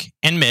catwalk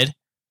and mid.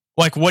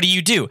 Like, what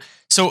do?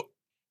 So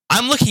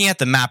I'm looking at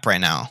the map right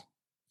now.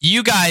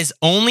 You guys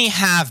only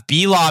have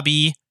B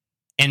lobby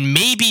and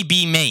maybe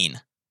B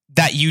main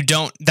that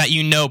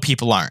you know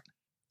people aren't.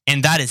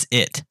 And that is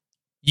it.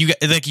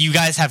 You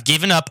guys have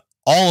given up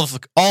all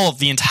of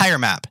the entire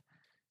map.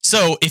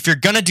 So if you're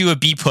going to do a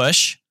B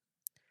push,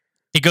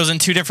 it goes in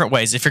 2 different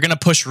ways. If you're going to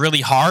push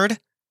really hard,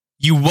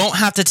 you won't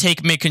have to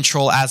take mid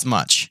control as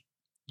much.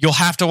 You'll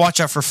have to watch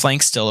out for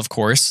flanks still, of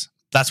course.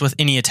 That's with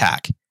any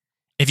attack.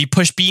 If you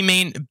push B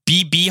main,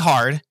 B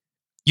hard,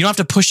 you don't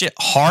have to push it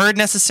hard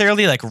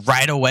necessarily, like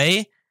right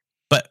away.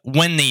 But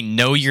when they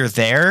know you're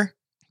there,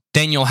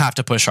 then you'll have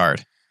to push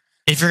hard.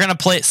 If you're going to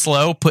play it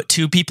slow, put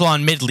 2 people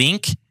on mid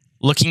link,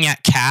 looking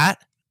at cat,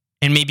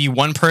 and maybe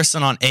 1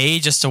 person on A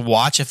just to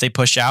watch if they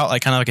push out,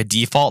 like kind of like a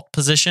default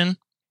position.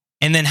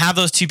 And then have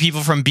those 2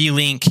 people from B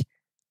link. You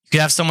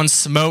could have someone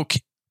smoke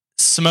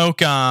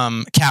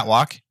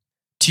catwalk.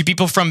 2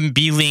 people from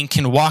B link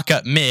can walk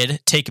up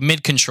mid, take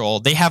mid control.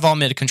 They have all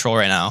mid control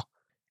right now.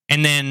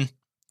 And then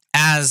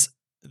as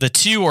the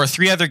 2 or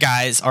 3 other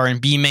guys are in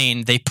B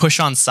main, they push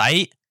on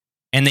site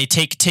and they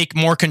take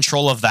more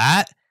control of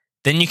that.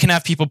 Then you can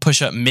have people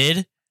push up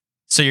mid.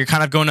 So you're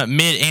kind of going up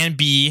mid and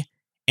B,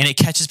 and it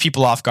catches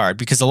people off guard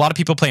because a lot of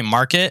people play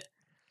market.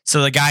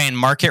 So the guy in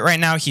market right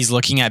now, he's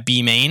looking at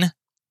B main,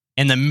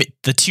 and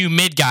the 2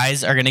 mid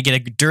guys are going to get a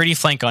dirty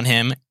flank on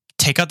him,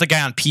 take out the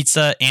guy on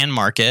pizza and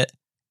market,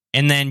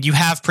 and then you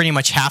have pretty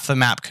much half the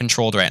map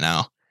controlled right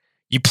now.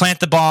 You plant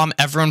the bomb,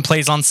 everyone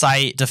plays on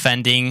site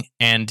defending,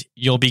 and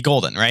you'll be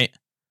golden, right?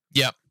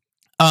 Yep.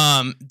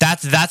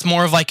 That's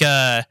more of like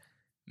a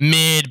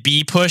mid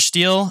B push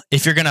deal.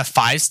 If you're gonna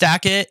 5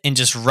 stack it and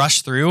just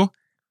rush through,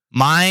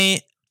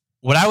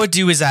 what I would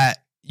do is that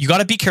you got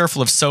to be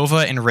careful of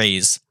Sova and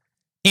Raze,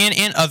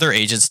 and other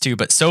agents too.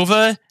 But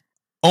Sova,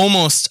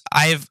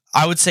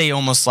 I would say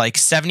almost like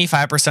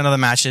 75% of the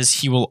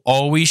matches, he will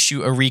always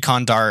shoot a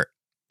recon dart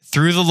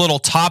through the little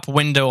top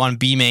window on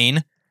B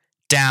main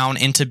down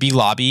into B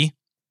lobby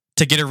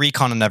to get a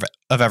recon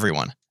of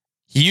everyone.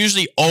 He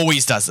usually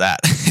always does that.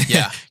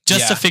 Yeah.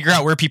 Just to figure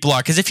out where people are.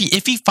 Because if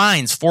he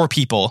finds 4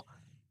 people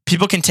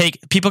can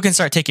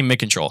start taking mid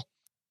control.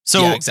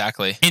 So yeah,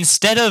 exactly.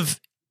 Instead of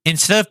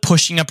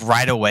pushing up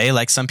right away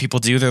like some people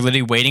do, they're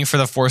literally waiting for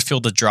the force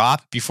field to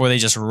drop before they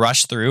just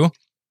rush through.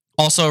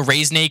 Also,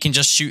 Raze can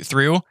just shoot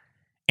through,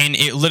 and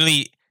it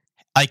literally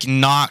like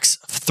knocks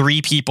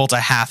 3 people to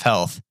half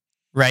health.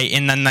 Right.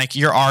 And then like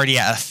you're already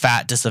at a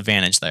fat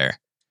disadvantage there.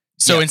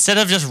 So instead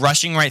of just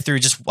rushing right through,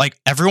 just like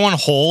everyone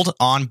hold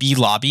on B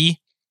lobby,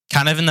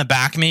 kind of in the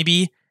back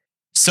maybe.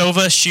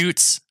 Sova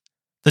shoots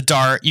the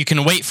dart. You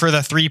can wait for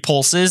the 3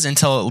 pulses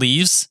until it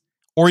leaves,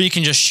 or you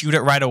can just shoot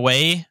it right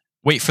away,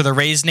 wait for the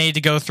raised nade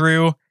to go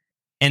through,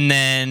 and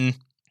then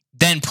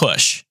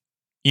push.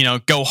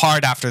 Go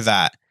hard after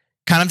that.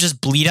 Kind of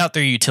just bleed out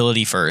their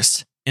utility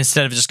first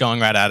instead of just going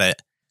right at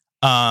it.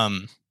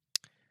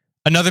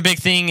 Another big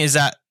thing is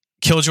that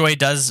Killjoy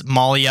does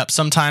molly up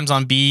sometimes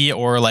on B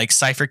or like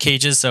Cypher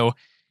cages. So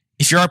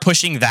if you are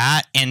pushing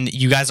that and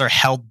you guys are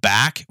held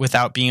back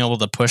without being able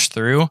to push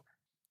through,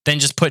 then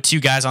just put 2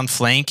 guys on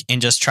flank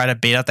and just try to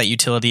bait out that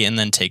utility and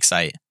then take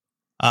sight.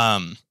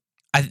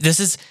 This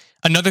is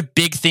another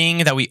big thing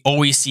that we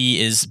always see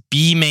is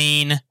B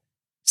main.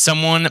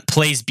 Someone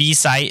plays B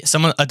site,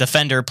 a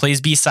defender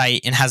plays B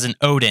site and has an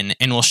Odin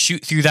and will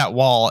shoot through that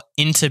wall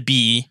into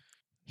B,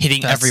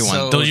 hitting everyone.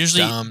 So They'll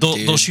usually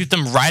they'll shoot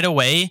them right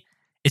away.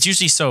 It's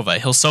usually Sova.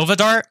 He'll Sova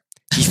dart,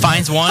 he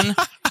finds one,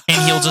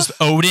 and he'll just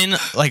Odin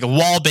like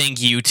wall bang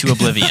you to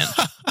oblivion.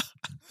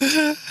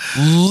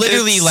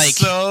 Literally, it's like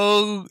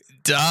so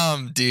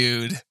dumb,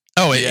 dude.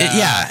 Oh,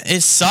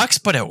 it sucks,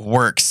 but it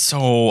works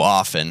so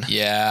often.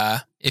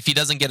 Yeah. If he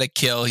doesn't get a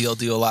kill, he'll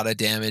do a lot of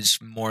damage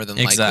more than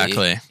likely.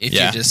 Exactly. If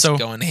you're just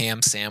going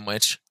ham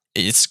sandwich.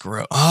 It's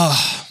gross.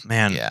 Oh,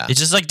 man. Yeah. It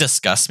just like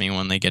disgusts me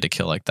when they get a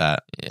kill like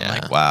that. Yeah.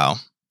 I'm like, wow,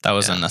 that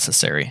was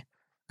unnecessary.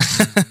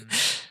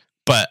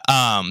 But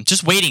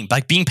just waiting,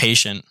 like being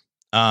patient.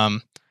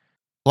 Again,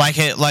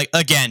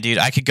 dude,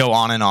 I could go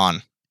on and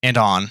on and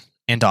on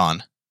and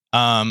on.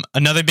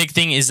 Another big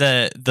thing is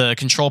the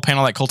control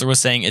panel that Coulter was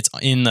saying, it's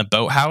in the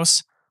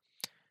boathouse.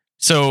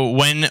 So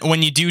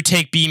when you do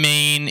take B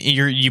main,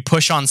 you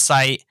push on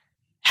site,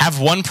 have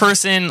one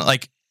person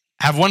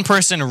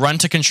run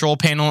to control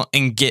panel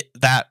and get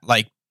that,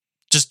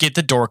 just get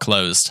the door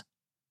closed.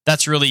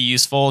 That's really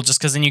useful just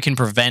because then you can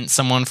prevent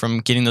someone from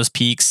getting those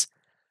peaks.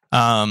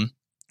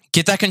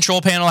 Get that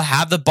control panel,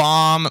 have the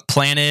bomb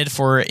planted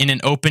in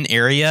an open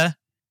area.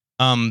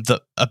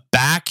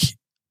 Back,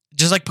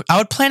 just like I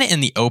would plant it in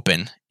the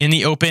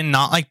open,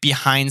 not like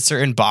behind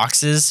certain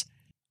boxes.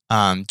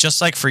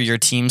 Just like for your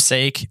team's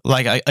sake,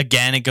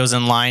 again, it goes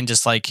in line.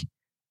 Just like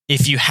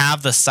if you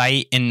have the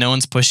site and no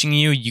one's pushing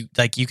you,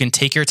 you can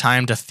take your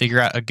time to figure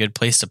out a good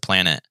place to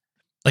plant it.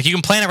 Like you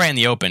can plant it right in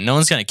the open. No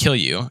one's going to kill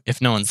you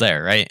if no one's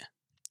there, right?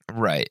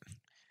 Right.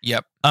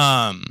 Yep.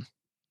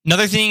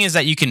 Another thing is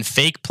that you can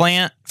fake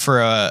plant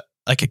for a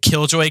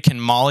Killjoy can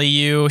molly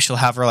you. She'll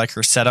have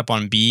her setup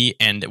on B,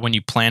 and when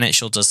you plant it,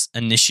 she'll just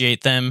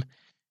initiate them,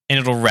 and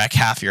it'll wreck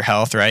half your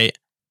health, right?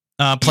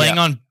 Playing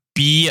on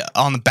B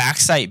on the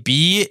backside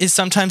B is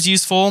sometimes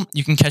useful.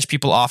 You can catch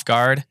people off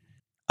guard.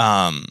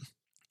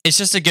 It's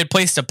just a good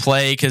place to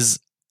play because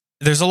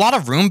there's a lot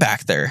of room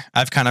back there.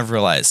 I've kind of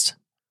realized,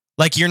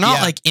 you're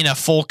not in a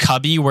full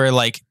cubby where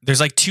there's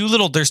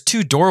there's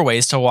 2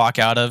 doorways to walk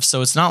out of,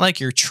 so it's not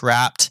like you're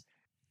trapped.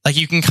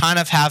 You can kind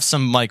of have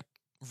some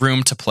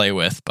room to play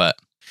with, but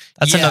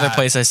that's another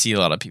place I see a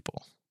lot of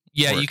people.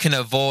 Yeah, work. You can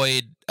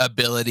avoid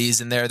abilities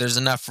in there. There's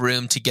enough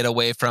room to get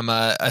away from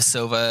a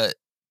Sova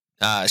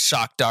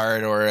shock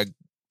dart or a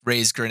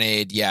raised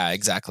grenade. Yeah,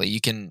 exactly.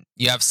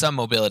 You have some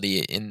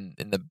mobility in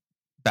the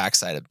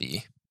backside of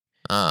B.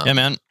 Yeah,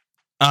 man.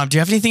 Do you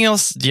have anything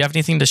else? Do you have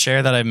anything to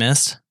share that I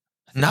missed?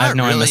 I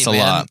know I missed a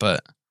lot,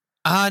 but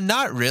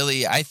not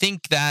really. I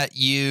think that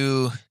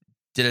you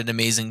did an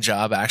amazing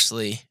job,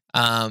 actually.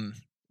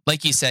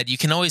 Like you said, you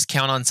can always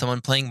count on someone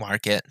playing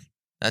market.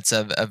 That's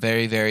a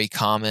very, very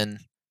common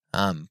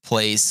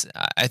place.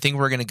 I think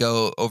we're going to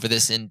go over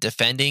this in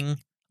defending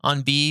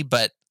on B,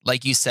 but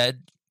like you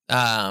said,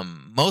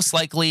 most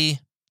likely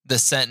the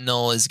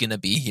Sentinel is going to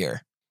be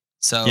here.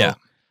 So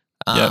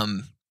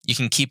you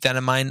can keep that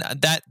in mind.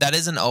 That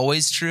isn't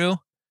always true.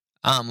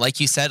 Like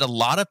you said, a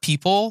lot of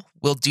people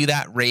will do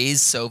that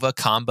Raze Sova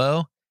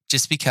combo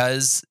just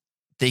because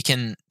they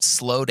can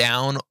slow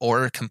down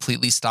or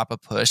completely stop a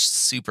push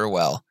super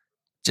well,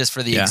 just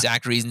for the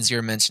exact reasons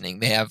you're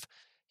mentioning.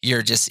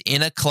 You're just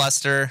in a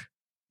cluster,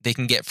 they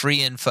can get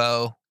free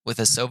info with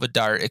a Sova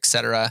dart,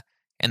 etc.,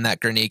 and that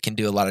grenade can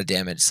do a lot of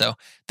damage. So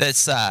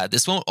this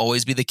won't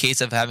always be the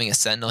case of having a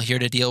Sentinel here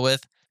to deal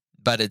with,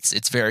 but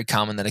it's very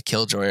common that a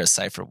Killjoy or a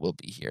Cypher will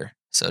be here.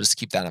 So just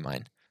keep that in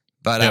mind.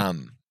 But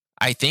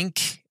I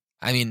think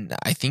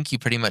you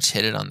pretty much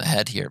hit it on the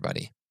head here,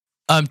 buddy.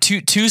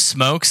 Two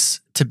smokes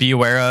to be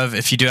aware of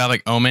if you do have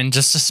Omen,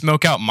 just to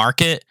smoke out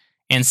market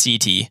and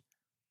CT,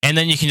 and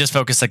then you can just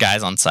focus the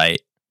guys on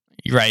site,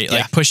 right?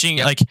 Pushing,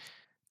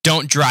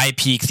 don't dry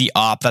peek the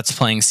op that's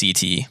playing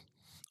CT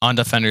on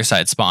defender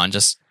side spawn.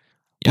 Just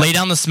lay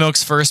down the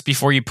smokes first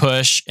before you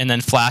push, and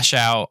then flash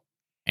out,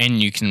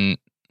 and you can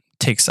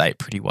take site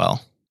pretty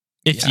well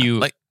if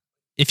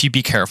you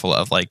be careful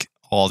of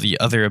all the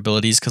other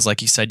abilities, because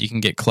like you said, you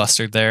can get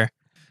clustered there.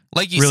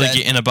 Like you really said,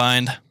 get in a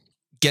bind.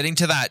 Getting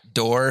to that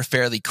door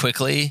fairly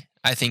quickly,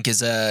 I think,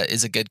 is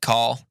a good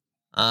call.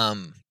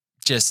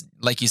 Just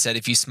like you said,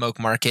 if you smoke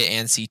market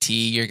and CT,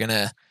 you're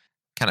gonna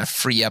kind of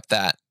free up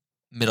that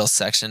middle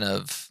section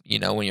of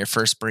when you're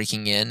first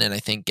breaking in, and I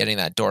think getting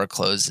that door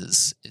closed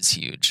is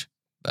huge.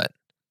 But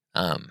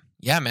man,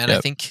 I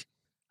think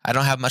I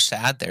don't have much to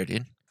add there,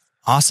 dude.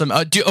 Awesome.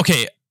 Dude,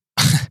 okay.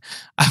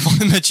 I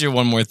want to mention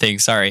one more thing.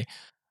 Sorry.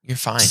 You're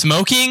fine.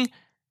 Smoking,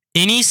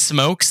 any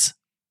smokes,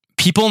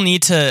 people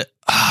need to,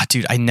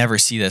 dude, I never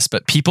see this,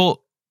 but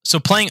people, so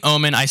playing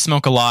Omen, I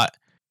smoke a lot.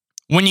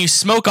 When you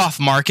smoke off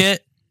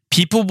market,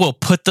 people will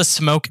put the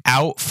smoke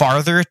out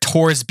farther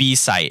towards B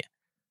site.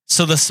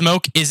 So the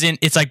smoke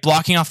it's like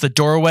blocking off the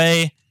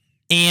doorway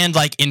and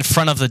like in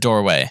front of the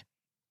doorway,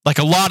 like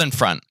a lot in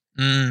front.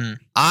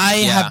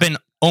 I have been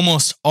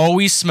almost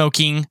always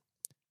smoking.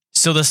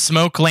 So the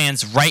smoke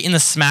lands right in the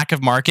smack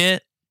of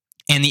market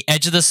and the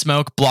edge of the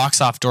smoke blocks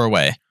off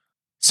doorway.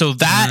 So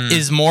that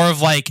is more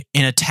of like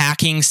an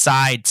attacking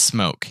side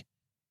smoke.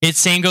 It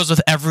same goes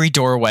with every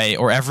doorway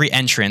or every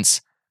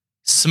entrance.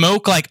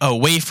 Smoke like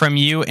away from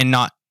you and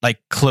not like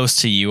close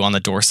to you on the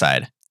door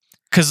side.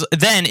 Because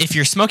then if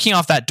you're smoking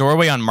off that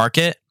doorway on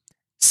market,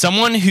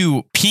 someone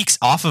who peeks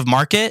off of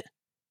market,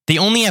 they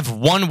only have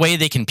one way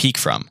they can peek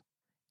from.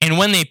 And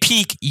when they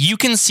peek, you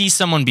can see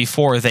someone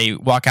before they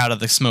walk out of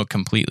the smoke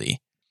completely.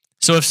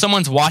 So if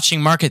someone's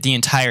watching market the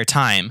entire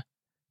time,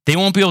 they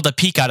won't be able to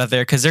peek out of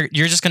there because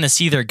you're just going to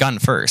see their gun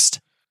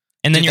first.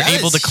 And then you're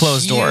able to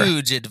close door.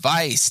 Huge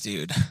advice,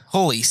 dude.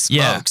 Holy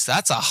smokes. Yeah.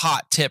 That's a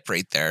hot tip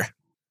right there.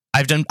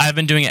 I've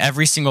been doing it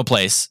every single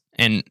place.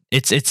 And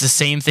it's the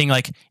same thing.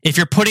 Like if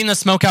you're putting the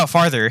smoke out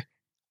farther,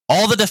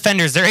 all the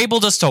defenders, they're able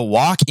just to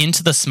walk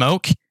into the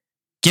smoke,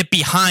 get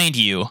behind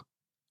you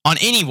on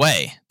any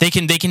way. They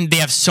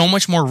have so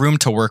much more room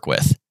to work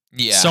with.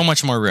 Yeah. So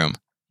much more room.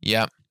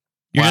 Yep.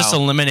 You're just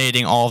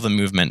eliminating all the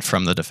movement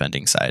from the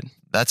defending side.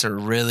 That's a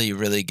really,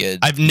 really good.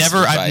 I've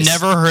never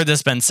heard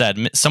this been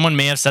said. Someone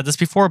may have said this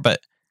before, but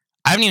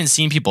I haven't even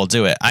seen people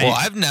do it.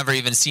 I've never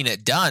even seen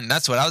it done.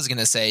 That's what I was going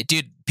to say.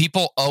 Dude,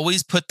 people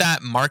always put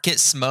that market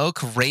smoke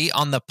right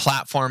on the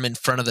platform in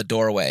front of the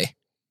doorway.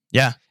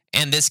 Yeah.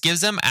 And this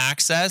gives them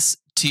access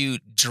to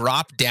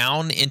drop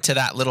down into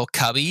that little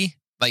cubby,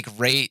 like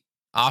right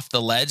off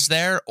the ledge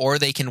there, or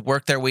they can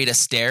work their way to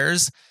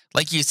stairs.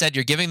 Like you said,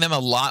 you're giving them a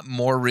lot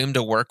more room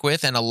to work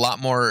with and a lot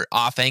more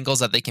off angles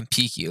that they can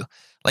peek you.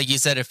 Like you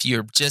said, if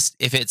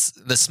it's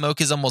the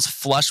smoke is almost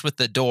flush with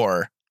the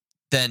door,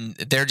 then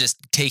they're just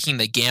taking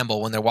the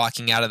gamble when they're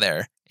walking out of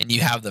there and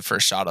you have the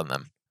first shot on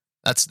them.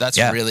 That's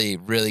really,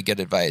 really good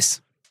advice.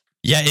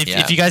 Yeah,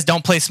 if you guys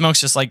don't play smokes,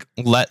 just like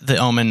let the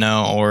Omen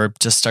know or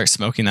just start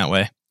smoking that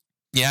way.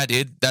 Yeah,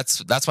 dude.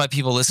 That's why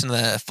people listen to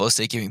the Flow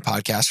State Gaming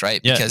podcast,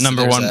 right? Yeah, Because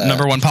number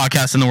one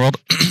podcast in the world.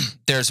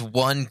 There's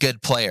one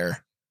good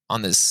player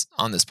on this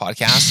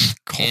podcast.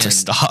 Coulter,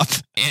 stop.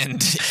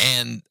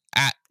 And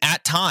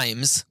at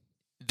times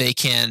they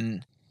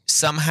can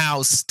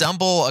somehow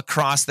stumble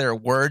across their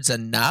words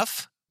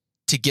enough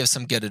to give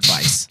some good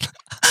advice.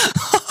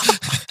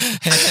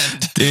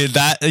 Dude,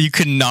 that you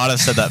could not have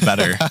said that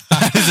better.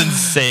 That is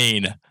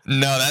insane.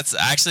 No, that's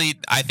actually,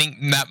 I think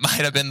that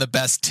might have been the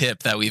best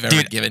tip that we've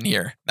ever given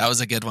here. That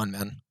was a good one,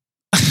 man.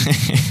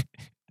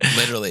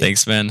 Literally.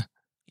 Thanks, man.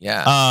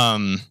 Yeah.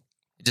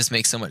 It just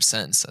makes so much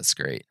sense. That's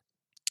great.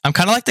 I'm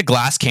kind of like the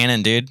glass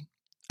cannon, dude.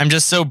 I'm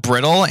just so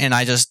brittle and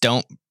I just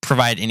don't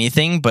provide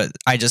anything, but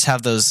I just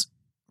have those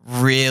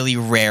really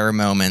rare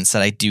moments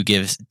that I do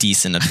give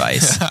decent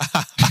advice.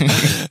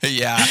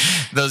 Yeah.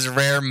 Those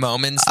rare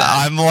moments that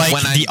I'm like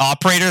the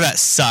operator that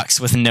sucks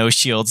with no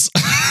shields.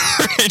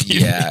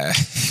 Yeah,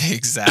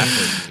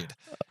 exactly, dude.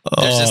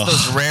 There's just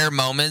those rare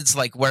moments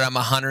like where I'm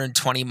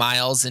 120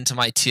 miles into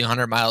my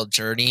 200-mile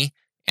journey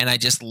and I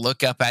just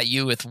look up at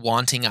you with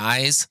wanting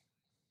eyes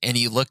and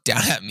you look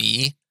down at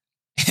me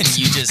and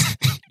you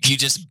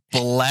just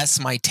bless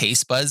my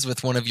taste buds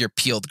with one of your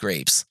peeled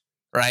grapes,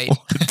 right?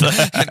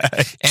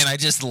 And I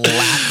just lap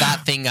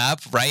that thing up,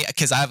 right?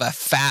 Because I have a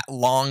fat,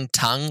 long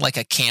tongue like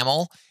a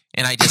camel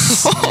and I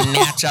just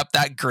snatch up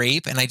that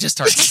grape and I just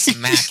start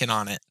smacking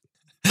on it.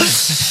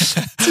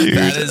 Dude,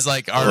 that is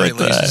like our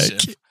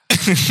relationship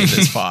in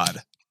this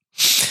pod.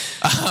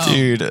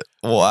 Dude,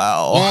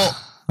 wow. Well,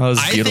 that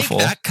was beautiful. I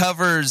think that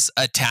covers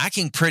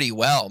attacking pretty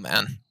well,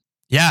 man.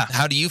 Yeah.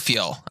 How do you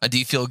feel? Do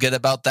you feel good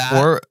about that?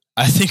 Or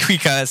I think we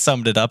kind of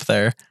summed it up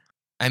there.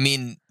 I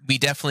mean, we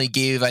definitely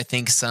gave, I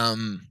think,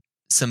 some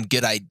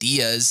good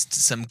ideas,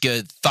 some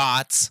good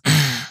thoughts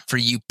for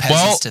you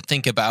peasants to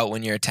think about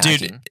when you're attacking.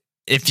 Dude,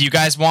 if you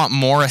guys want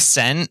more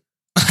Ascent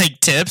like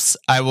tips,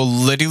 I will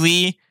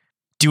literally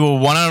do a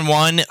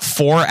one-on-one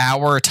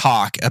 4-hour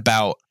talk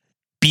about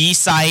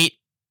B-site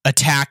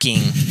attacking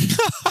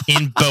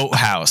in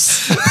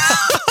Boathouse.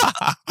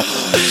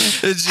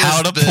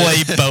 How to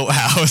play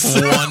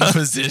Boathouse. One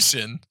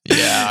position.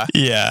 Yeah.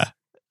 Yeah.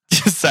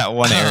 Just that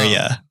one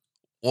area.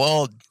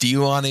 Well, do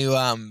you want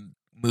to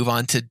move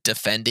on to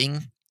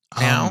defending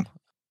now?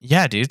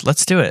 Yeah, dude.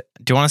 Let's do it.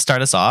 Do you want to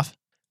start us off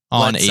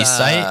on A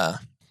site?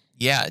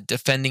 Yeah,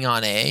 defending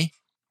on A.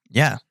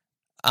 Yeah.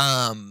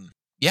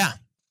 Yeah.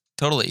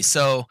 Totally.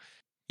 So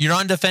you're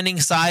on defending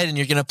side and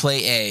you're going to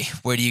play A.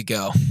 Where do you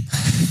go?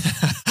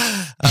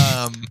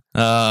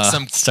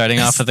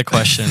 Starting off with a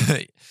question.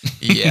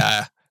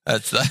 Yeah.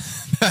 That's one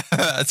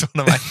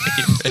of my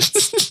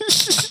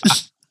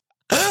favorites.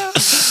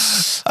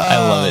 I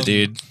love it,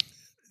 dude.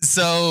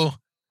 So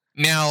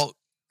Now,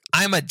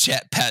 I'm a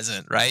Jet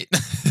peasant, right?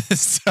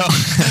 So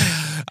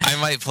I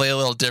might play a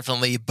little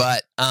differently,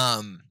 but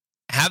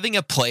having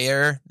a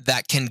player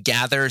that can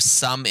gather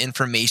some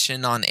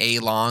information on A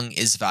long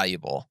is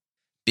valuable,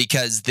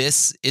 because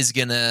this is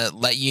going to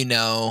let you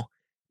know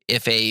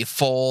if a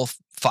full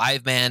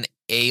 5-man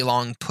A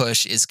long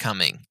push is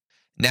coming.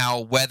 Now,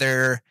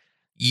 whether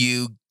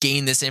you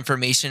gain this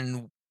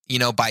information,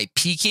 by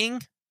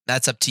peeking,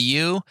 that's up to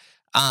you.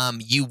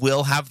 You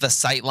will have the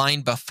sight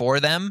line before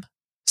them.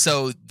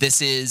 So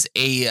this is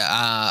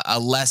a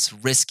less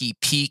risky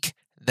peek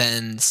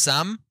than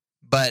some,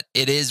 but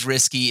it is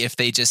risky if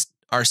they just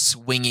are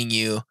swinging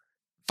you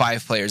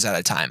 5 players at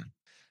a time.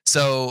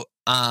 So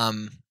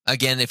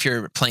again, if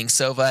you're playing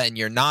Sova and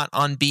you're not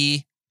on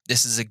B,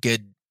 this is a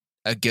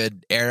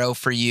good arrow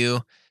for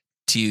you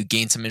to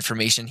gain some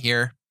information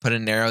here. Put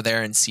an arrow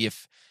there and see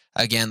if,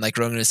 again, like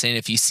Rogan was saying,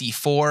 if you see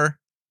four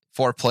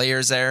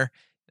players there,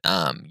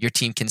 your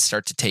team can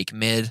start to take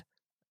mid,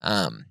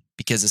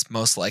 because it's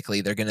most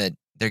likely they're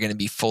gonna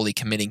be fully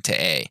committing to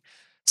A.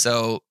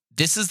 So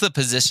this is the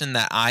position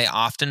that I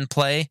often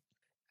play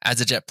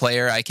as a Jet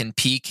player. I can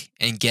peek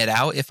and get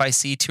out if I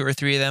see 2 or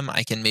 3 of them.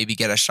 I can maybe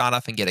get a shot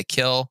off and get a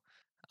kill.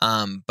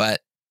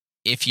 But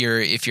if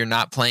you're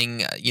not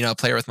playing, a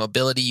player with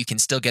mobility, you can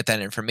still get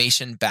that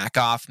information, back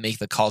off, make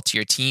the call to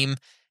your team,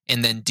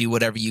 and then do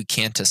whatever you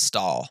can to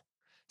stall.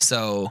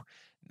 So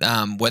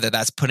whether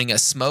that's putting a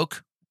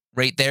smoke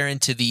right there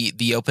into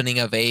the opening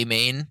of A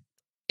main,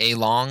 A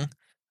long,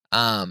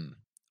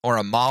 or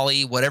a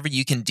molly, whatever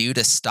you can do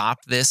to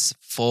stop this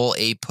full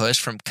A push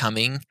from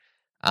coming.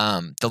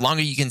 The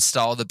longer you can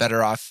stall, the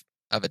better off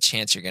of a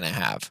chance you're going to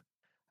have.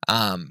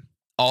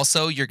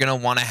 Also, you're going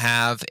to want to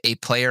have a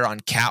player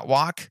on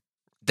catwalk.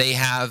 They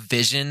have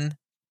vision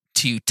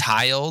to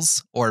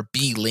tiles or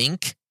B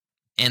link,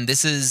 and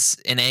this is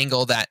an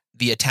angle that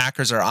the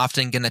attackers are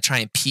often going to try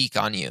and peek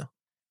on you.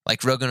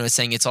 Like Rogan was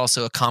saying, it's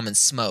also a common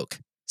smoke.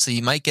 So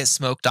you might get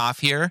smoked off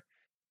here,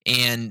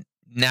 and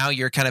now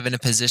you're kind of in a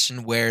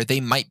position where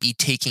they might be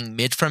taking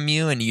mid from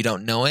you and you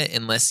don't know it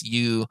unless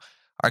you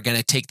are going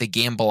to take the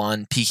gamble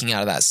on peeking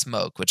out of that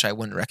smoke, which I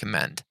wouldn't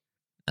recommend.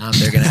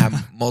 They're going to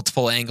have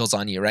multiple angles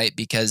on you, right?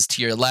 Because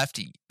to your left,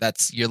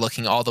 you're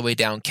looking all the way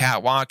down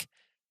catwalk,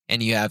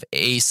 and you have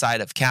A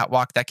side of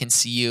catwalk that can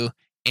see you,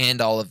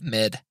 and all of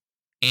mid,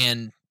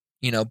 and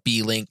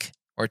B link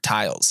or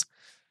tiles.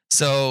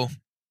 So,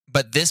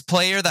 but this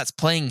player that's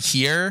playing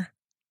here,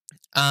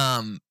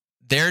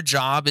 their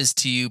job is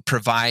to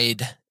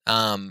provide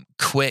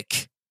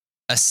quick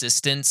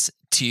assistance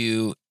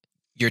to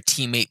your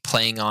teammate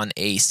playing on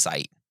A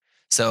site.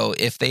 So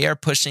if they are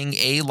pushing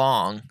A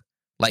long,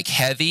 like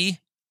heavy,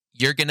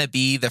 you're going to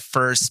be the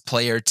first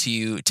player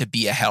to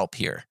be a help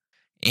here.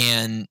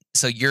 And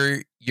so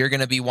you're going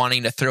to be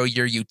wanting to throw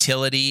your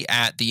utility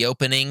at the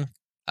opening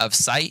of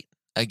site,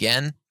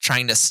 again,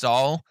 trying to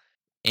stall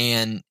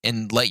and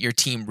let your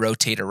team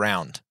rotate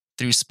around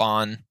through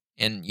spawn,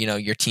 and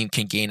your team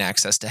can gain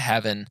access to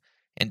heaven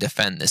and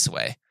defend this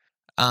way.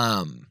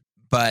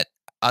 But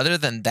other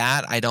than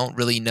that, I don't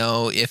really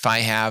know if I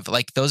have,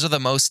 like, those are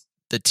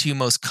the 2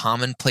 most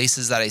common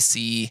places that I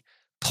see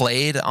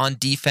played on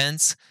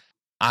defense.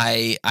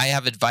 I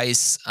have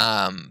advice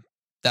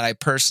that I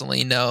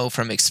personally know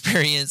from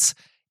experience.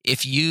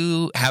 If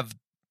you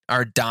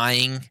are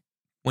dying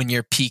when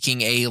you're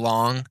peeking A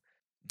long,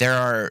 there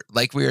are,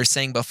 like we were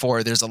saying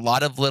before, there's a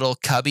lot of little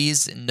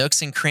cubbies,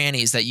 nooks and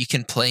crannies that you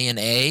can play in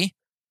A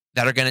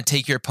that are going to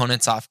take your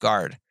opponents off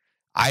guard.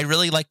 I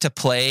really like to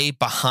play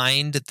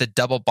behind the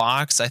double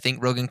box. I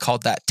think Rogan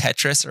called that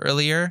Tetris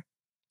earlier.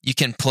 You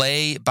can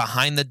play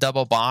behind the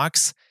double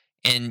box,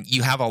 and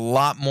you have a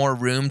lot more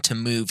room to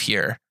move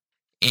here.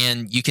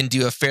 And you can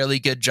do a fairly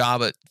good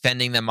job at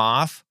fending them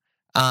off.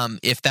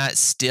 If that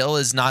still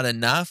is not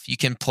enough, you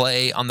can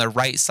play on the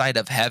right side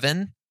of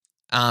heaven,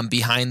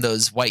 behind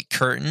those white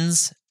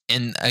curtains.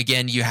 And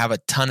again, you have a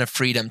ton of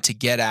freedom to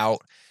get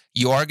out.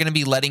 You are going to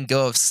be letting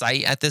go of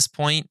sight at this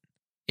point.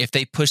 If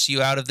they push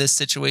you out of this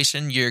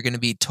situation, you're going to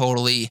be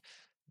totally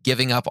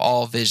giving up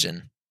all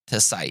vision to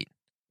sight.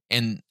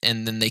 And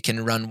then they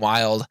can run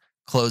wild,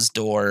 close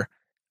door,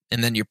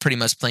 and then you're pretty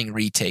much playing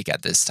retake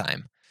at this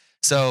time.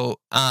 So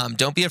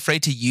don't be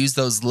afraid to use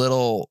those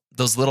little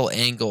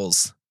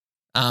angles.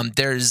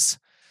 There's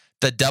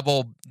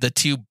the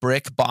 2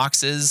 brick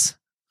boxes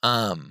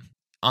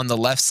on the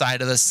left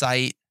side of the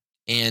site,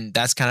 and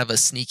that's kind of a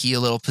sneaky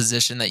little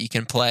position that you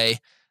can play.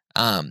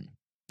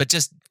 But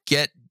just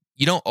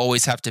you don't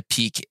always have to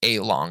peek A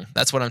long.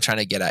 That's what I'm trying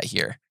to get at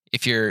here.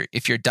 If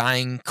you're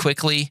dying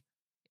quickly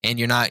and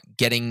you're not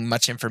getting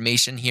much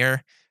information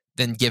here,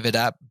 then give it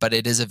up. But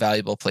it is a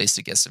valuable place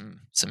to get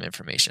some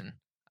information.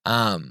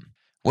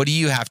 What do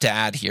you have to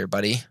add here,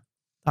 buddy?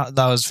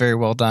 That was very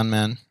well done,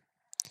 man.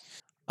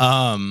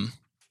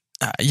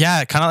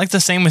 Yeah, kind of like the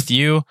same with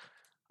you.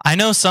 I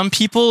know some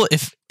people,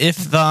 if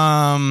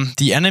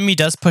the enemy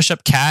does push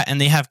up cat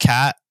and they have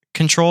cat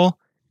control,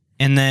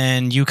 and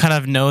then you kind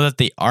of know that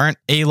they aren't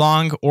A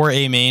long or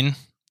A main,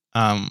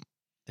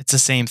 it's the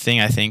same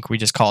thing. I think we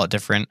just call it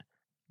different.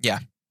 Yeah.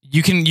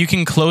 you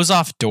can close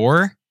off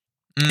door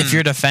if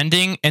you're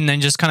defending, and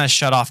then just kind of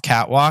shut off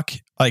catwalk,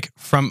 like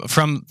from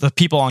the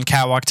people on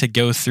catwalk to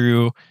go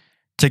through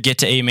to get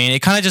to A main.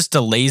 It kind of just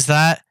delays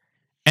that,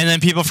 and then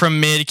people from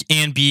mid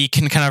and B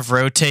can kind of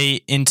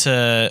rotate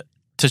into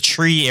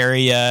tree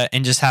area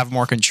and just have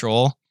more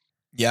control.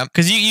 Yeah,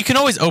 because you can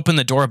always open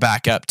the door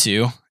back up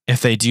too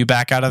if they do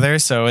back out of there.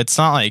 So it's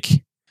not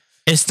like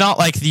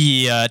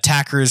the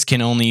attackers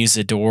can only use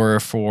the door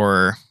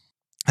for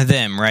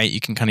them, right? You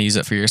can kind of use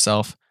it for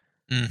yourself.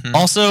 Mm-hmm.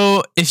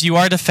 Also, if you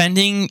are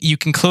defending, you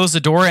can close the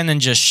door and then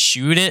just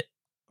shoot it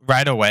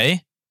right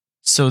away.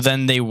 So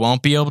then they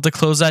won't be able to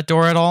close that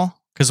door at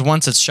all. Because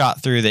once it's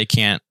shot through, they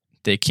can't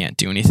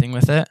do anything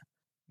with it.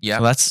 Yeah,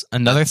 so that's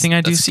another thing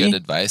I do see.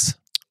 Good advice.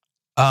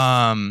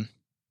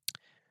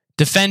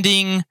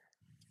 Defending,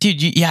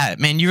 dude.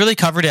 You really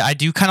covered it. I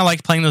do kind of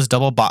like playing those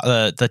double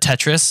the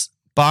Tetris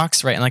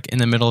box right in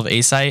the middle of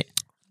A site.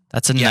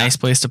 That's a nice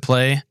place to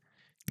play.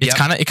 It's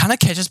it kind of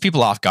catches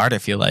people off guard, I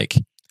feel like.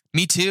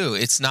 Me too.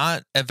 It's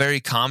not a very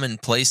common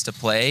place to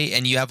play,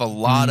 and you have a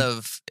lot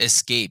of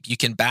escape. You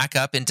can back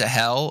up into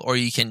hell, or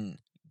you can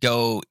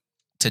go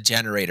to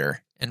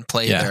generator and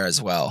play there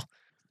as well.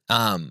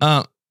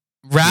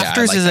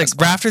 Rafters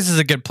is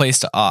a good place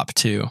to op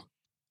too.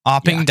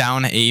 Opping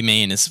down A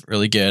main is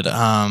really good.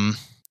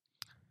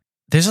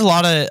 There's a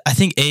lot of, I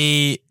think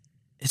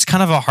it's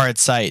kind of a hard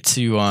site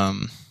to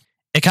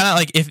it kind of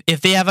like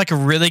if they have like a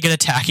really good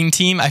attacking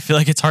team, I feel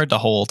like it's hard to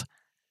hold.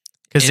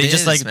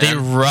 Because they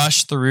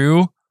rush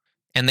through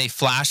and they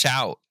flash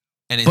out,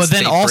 but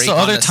then also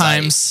other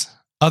times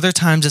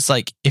it's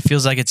like it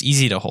feels like it's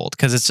easy to hold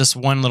because it's just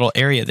one little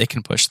area they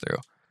can push through.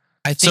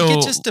 I think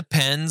it just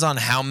depends on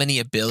how many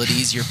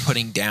abilities you're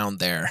putting down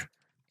there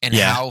and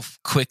how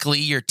quickly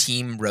your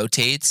team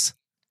rotates.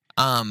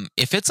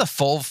 If it's a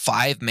full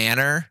 5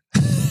 manner,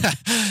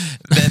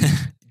 then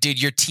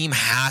dude, your team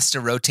has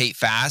to rotate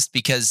fast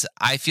because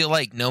I feel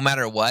like no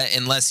matter what,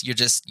 unless you're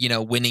just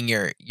winning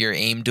your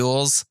aim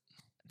duels,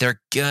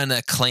 they're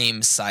gonna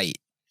claim site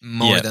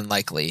more than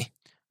likely.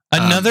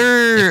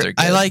 Another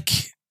I like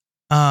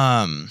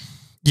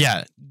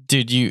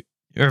dude, you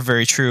are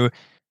very true.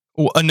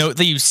 A note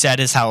that you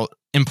said is how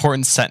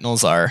important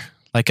sentinels are.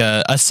 Like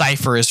a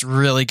Cypher is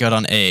really good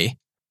on A.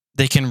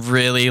 They can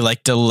really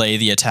like delay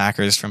the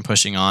attackers from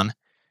pushing on.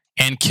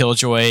 And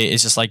Killjoy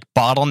is just like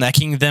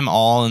bottlenecking them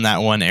all in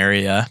that one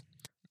area.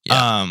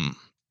 Yeah.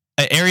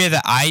 An area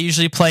that I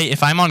usually play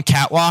if I'm on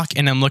catwalk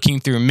and I'm looking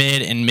through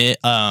mid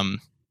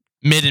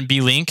and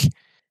B link,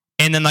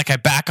 and then like I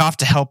back off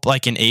to help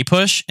like an A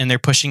push and they're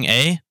pushing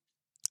A,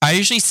 I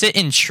usually sit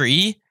in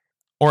tree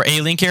or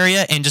A link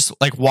area and just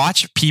like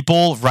watch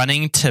people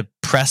running to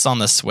press on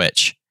the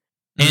switch.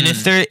 And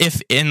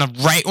if in the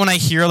right when I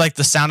hear like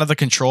the sound of the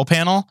control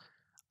panel,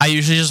 I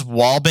usually just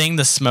wall bang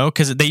the smoke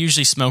because they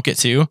usually smoke it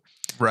too.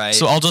 Right.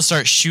 So I'll just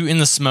start shooting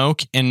the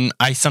smoke and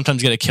I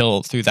sometimes get a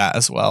kill through that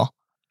as well.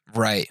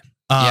 Right.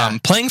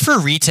 Playing for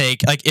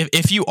retake, like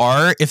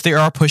if they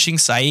are pushing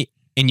site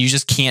and you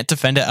just can't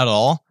defend it at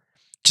all,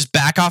 just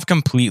back off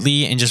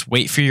completely and just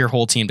wait for your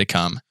whole team to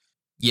come.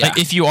 Yeah. Like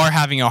if you are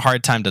having a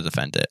hard time to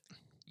defend it.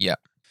 Yeah.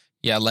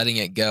 Yeah. Letting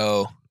it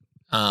go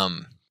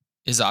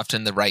is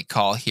often the right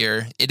call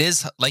here. It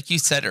is, like you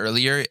said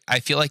earlier, I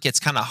feel like it's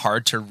kind of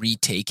hard to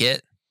retake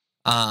it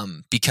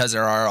because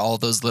there are all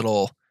those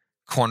little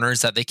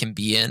corners that they can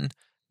be in.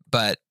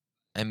 But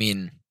I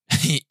mean,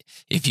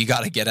 if you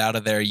got to get out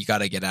of there, you got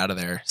to get out of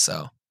there.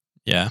 So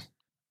yeah.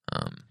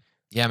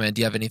 Yeah, man.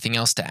 Do you have anything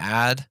else to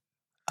add?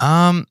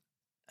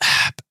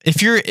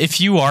 If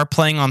you are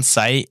playing on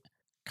site,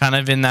 kind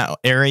of in that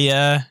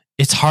area,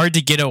 it's hard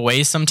to get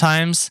away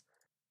sometimes.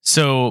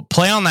 So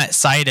play on that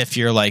site if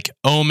you're like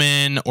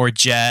Omen or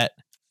Jet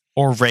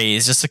or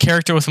Raze, just a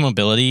character with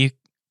mobility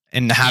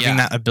and having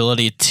that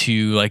ability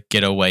to like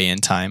get away in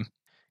time.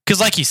 Because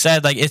like you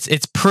said, like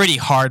it's pretty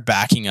hard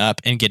backing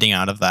up and getting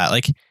out of that.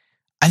 Like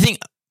I think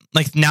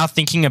like now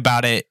thinking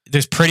about it,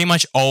 there's pretty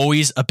much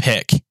always a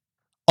pick,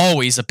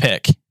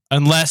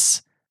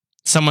 unless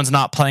someone's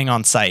not playing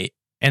on site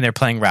and they're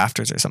playing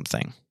rafters or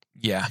something.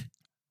 Yeah.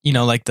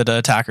 Like the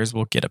attackers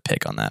will get a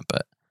pick on that,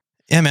 but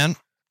yeah, man.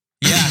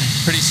 Yeah,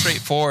 pretty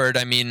straightforward.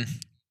 I mean,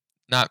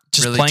 not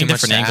just really playing too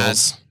much different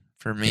angles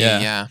for me.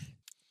 Yeah.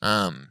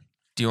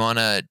 Do you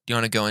wanna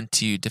go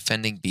into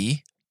defending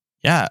B?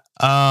 Yeah.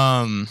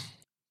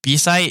 B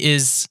site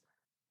is.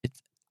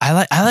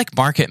 I like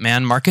market,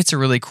 man. Market's a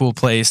really cool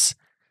place.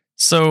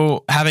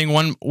 So having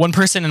one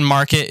person in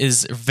market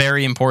is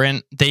very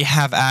important. They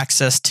have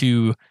access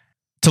to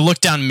look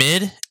down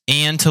mid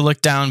and to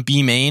look down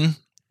B main.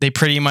 They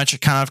pretty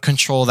much kind of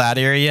control that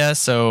area.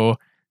 So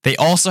they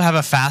also have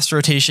a fast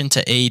rotation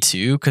to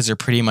A2 because they're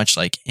pretty much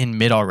like in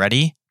mid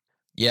already.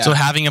 Yeah. So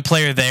having a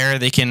player there,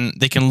 they can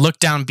look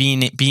down B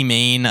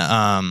main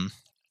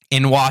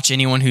and watch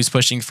anyone who's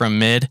pushing from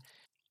mid.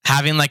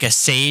 Having like a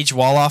Sage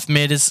wall off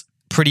mid is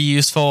pretty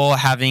useful.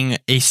 Having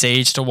a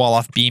Sage to wall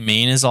off B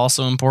main is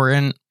also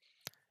important.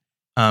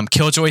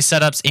 Killjoy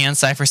setups and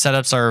Cypher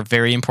setups are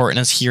very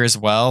important here as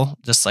well.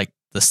 Just like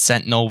the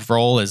Sentinel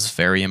role is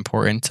very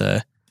important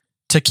to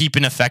to keep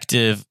an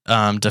effective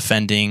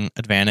defending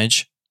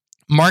advantage.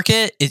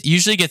 Market, it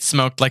usually gets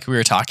smoked like we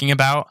were talking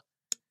about.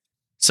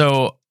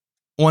 So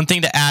one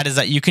thing to add is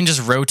that you can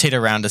just rotate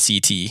around a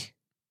CT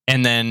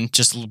and then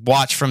just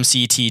watch from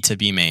CT to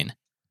B main.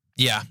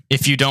 Yeah.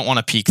 If you don't want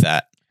to peek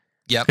that.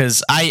 Yep.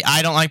 Because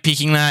I don't like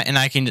peeking that, and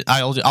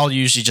I'll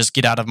usually just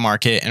get out of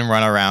market and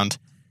run around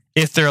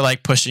if they're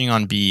like pushing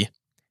on B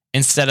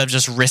instead of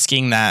just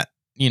risking that,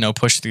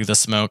 push through the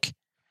smoke.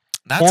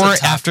 That's or a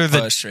tough after the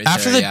push right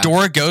after there, the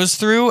Dora goes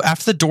through,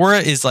 after the Dora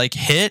is like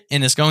hit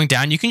and it's going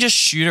down, you can just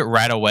shoot it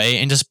right away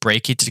and just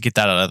break it to get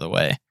that out of the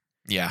way.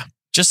 Yeah.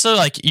 Just so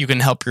like you can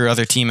help your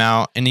other team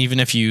out, and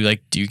even if you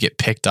like do get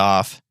picked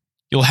off,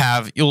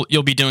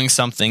 you'll be doing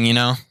something,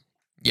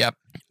 Yep.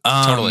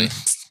 Totally.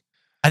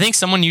 I think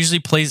someone usually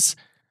plays,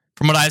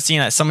 from what I've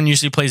seen, someone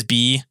usually plays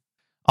B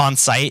on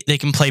site. They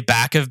can play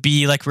back of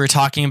B like we were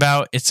talking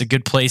about. It's a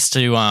good place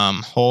to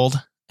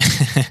hold.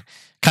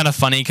 Kind of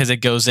funny because it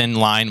goes in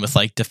line with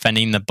like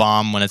defending the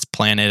bomb when it's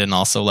planted and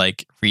also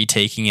like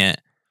retaking it,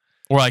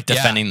 or like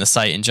defending the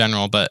site in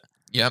general. But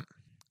yep.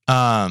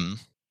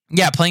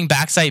 Playing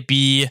backside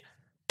B,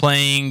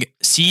 playing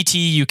CT,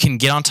 you can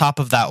get on top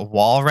of that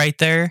wall right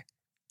there.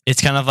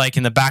 It's kind of like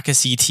in the back of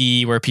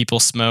CT where people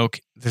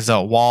smoke. There's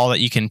a wall that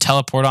you can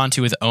teleport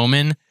onto with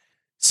Omen.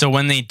 So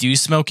when they do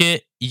smoke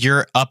it,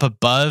 you're up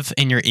above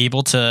and you're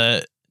able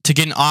to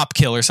get an op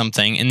kill or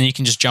something, and then you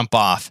can just jump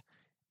off.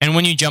 And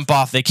when you jump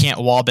off, they can't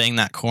wall bang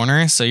that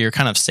corner, so you're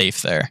kind of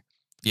safe there.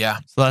 Yeah.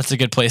 So that's a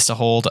good place to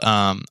hold.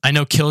 I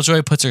know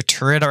Killjoy puts her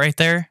turret right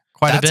there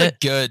quite a bit. That's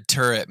a good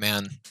turret,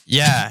 man.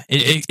 Yeah.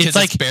 It's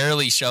like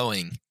barely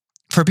showing.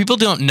 For people who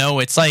don't know,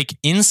 it's like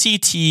in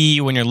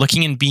CT, when you're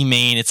looking in B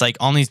main, it's like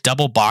on these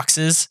double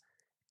boxes,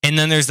 and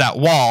then there's that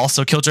wall.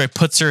 So Killjoy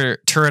puts her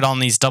turret on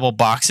these double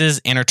boxes,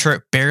 and her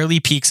turret barely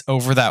peeks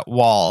over that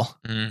wall.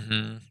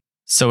 Mm-hmm.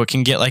 So it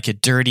can get like a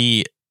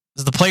dirty...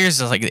 The players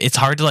are like, it's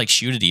hard to like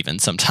shoot it even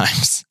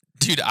sometimes.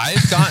 Dude,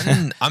 I've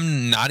gotten,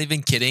 I'm not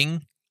even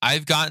kidding,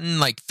 I've gotten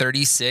like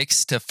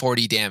 36 to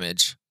 40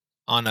 damage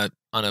on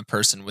a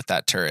person with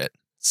that turret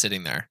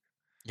sitting there.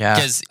 Yeah,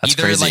 because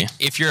either crazy. Like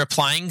if you're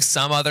applying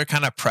some other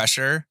kind of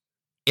pressure,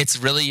 it's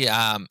really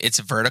it's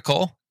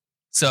vertical,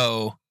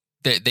 so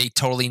they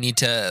totally need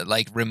to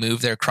like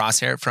remove their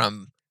crosshair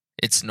from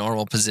its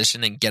normal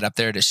position and get up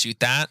there to shoot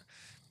that.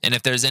 And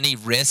if there's any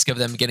risk of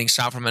them getting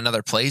shot from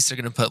another place, they're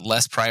going to put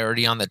less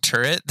priority on the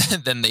turret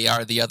than they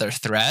are the other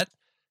threat.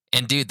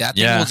 And dude, that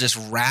thing will just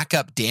rack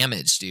up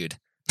damage, dude.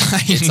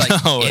 It's like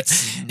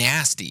it's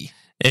nasty.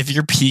 If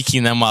you're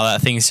peeking them while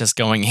that thing's just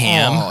going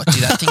ham. Oh,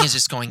 dude, that thing is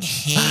just going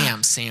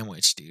ham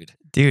sandwich, dude.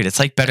 Dude, it's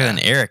like better than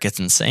Eric. It's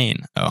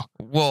insane. Oh.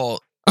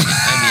 Well,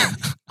 I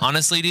mean,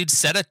 honestly, dude,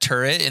 set a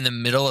turret in the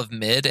middle of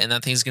mid, and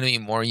that thing's going to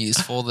be more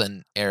useful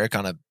than Eric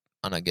on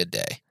a good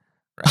day,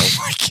 right? Oh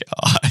my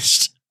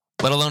gosh.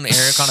 Let alone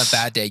Eric on a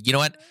bad day. You know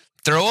what?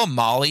 Throw a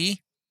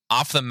molly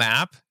off the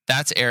map.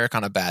 That's Eric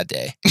on a bad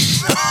day.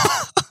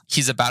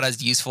 He's about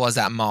as useful as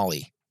that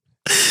molly.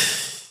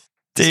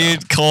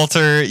 Dude,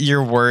 Coulter,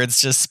 your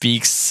words just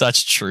speak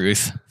such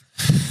truth.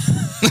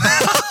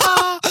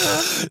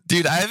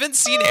 Dude, I haven't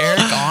seen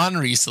Eric on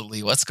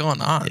recently. What's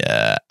going on?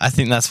 Yeah, I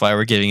think that's why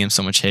we're giving him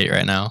so much hate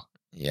right now.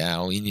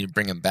 Yeah, we need to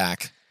bring him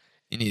back.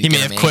 He may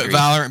have quit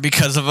Valorant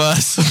because of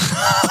us.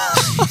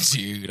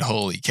 Dude,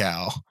 holy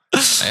cow.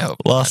 I hope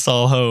lost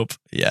all hope.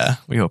 Yeah,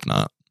 we hope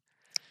not.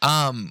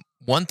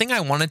 One thing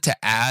I wanted to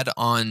add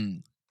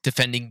on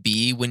defending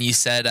B, when you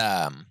said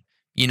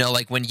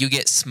like when you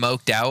get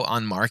smoked out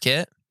on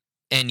market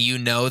and you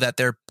know that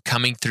they're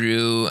coming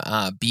through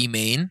B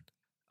main,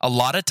 a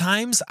lot of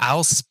times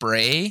I'll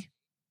spray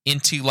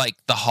into like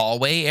the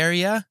hallway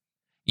area.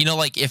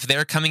 Like if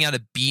they're coming out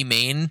of B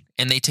main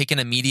and they take an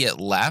immediate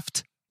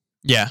left.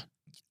 Yeah.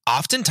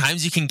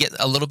 Oftentimes you can get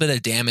a little bit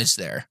of damage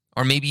there,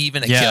 or maybe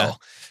even a kill,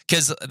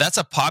 because that's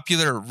a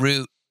popular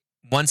route.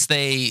 Once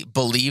they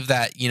believe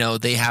that,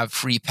 they have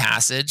free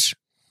passage,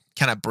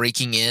 kind of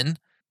breaking in,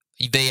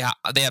 they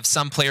have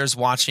some players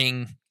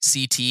watching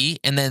CT,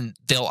 and then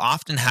they'll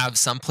often have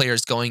some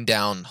players going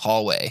down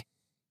hallway,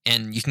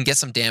 and you can get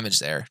some damage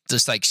there.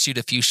 Just like shoot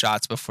a few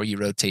shots before you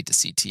rotate to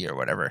CT or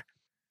whatever.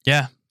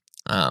 Yeah.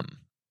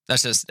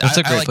 That's just, that's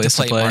a great I like place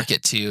to play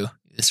market too.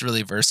 It's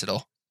really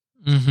versatile.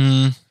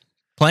 Mm-hmm.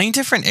 Playing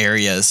different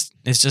areas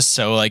is just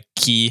so like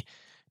key.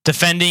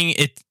 Defending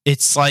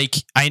it's like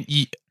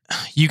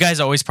you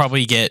guys always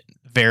probably get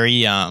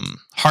very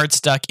hard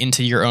stuck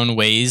into your own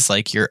ways,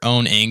 like your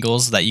own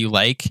angles that you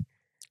like.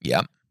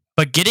 Yeah.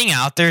 But getting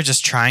out there,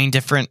 just trying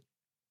different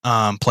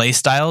play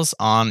styles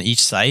on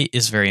each site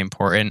is very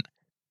important.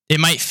 It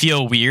might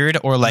feel weird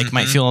or like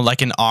might feel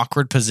like an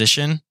awkward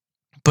position,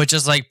 but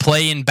just like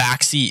play in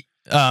back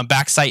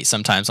site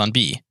sometimes on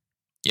B.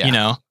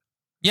 Yeah.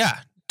 Yeah,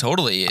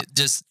 totally.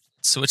 Just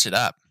switch it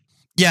up.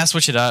 Yeah,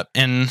 switch it up.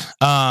 And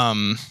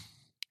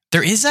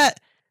there is that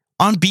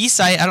on B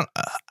site. I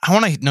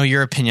want to know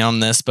your opinion on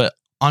this, but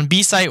on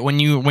B site, when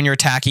you're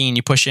attacking and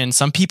you push in,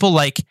 some people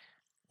like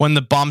when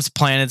the bomb's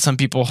planted, some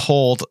people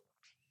hold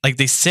like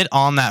they sit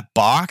on that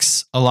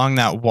box along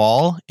that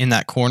wall in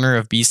that corner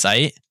of B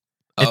site.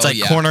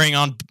 It's cornering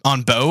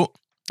on boat.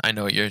 I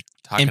know what you're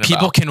talking about. And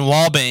people can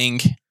wall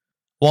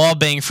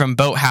bang from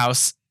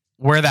boathouse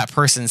where that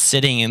person's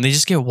sitting, and they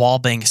just get wall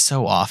banged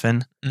so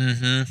often.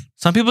 Mm-hmm.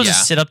 Some people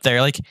just sit up there.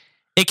 Like,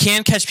 it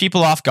can catch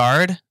people off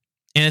guard,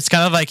 and it's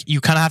kind of like you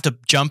kind of have to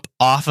jump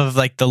off of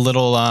like the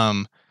little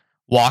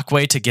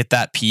walkway to get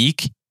that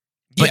peak.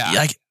 But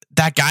like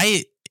that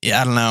guy,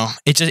 I don't know.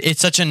 It's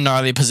such a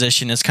gnarly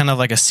position. It's kind of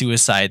like a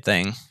suicide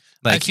thing.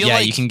 Like,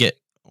 you can get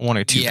one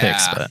or two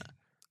picks, but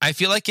I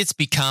feel like it's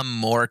become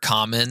more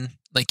common,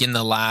 like in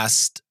the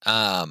last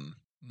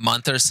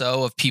month or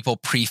so, of people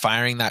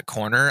pre-firing that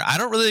corner. I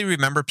don't really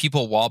remember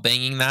people wall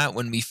banging that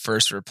when we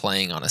first were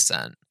playing on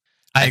Ascent.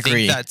 I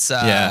agree. Think that's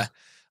a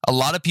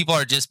lot of people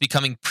are just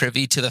becoming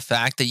privy to the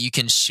fact that you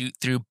can shoot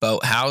through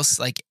boathouse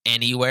like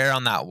anywhere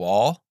on that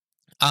wall.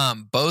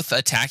 Both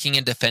attacking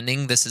and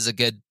defending, this is a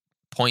good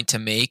point to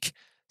make.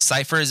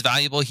 Cypher is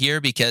valuable here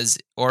because,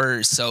 or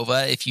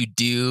Sova, if you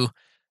do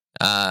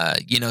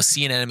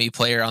see an enemy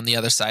player on the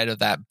other side of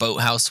that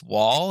boathouse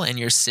wall and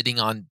you're sitting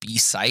on B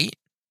site,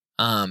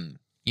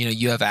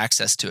 you have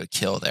access to a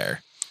kill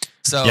there.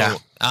 So,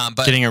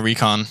 but getting a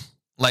recon,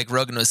 like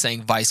Rogan was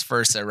saying, vice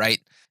versa, right?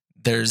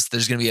 There's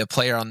going to be a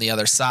player on the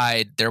other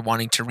side. They're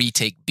wanting to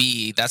retake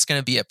B. That's going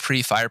to be a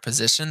pre-fire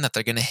position that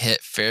they're going to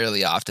hit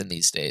fairly often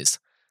these days.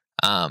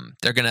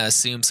 They're going to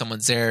assume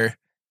someone's there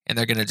and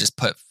they're going to just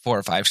put 4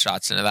 or 5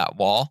 shots into that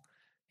wall.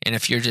 And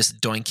if you're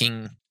just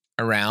doinking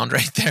around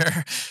right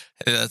there,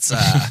 that's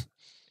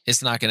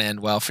it's not going to end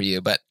well for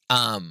you. But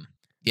man,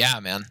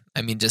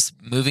 I mean, just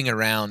moving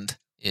around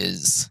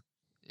is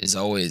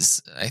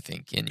always, I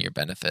think, in your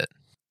benefit.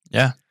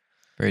 Yeah,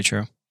 very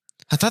true.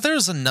 I thought there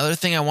was another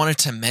thing I wanted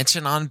to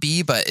mention on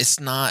B, but it's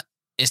not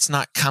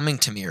coming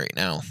to me right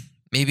now.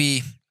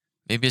 Maybe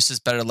it's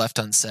just better left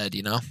unsaid,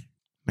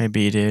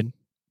 Maybe, dude.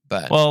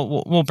 But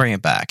we'll bring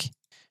it back.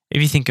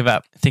 If you think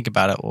about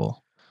it,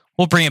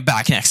 we'll bring it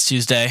back next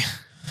Tuesday.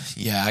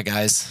 Yeah,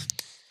 guys.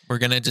 We're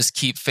going to just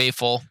keep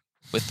faithful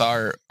with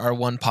our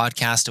one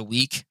podcast a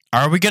week.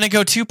 Are we going to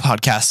go 2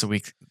 podcasts a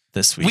week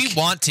this week? We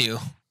want to.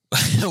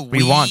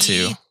 we want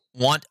to.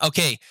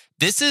 Okay,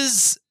 this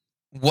is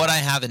what I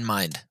have in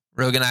mind.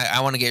 Rogan,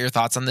 I want to get your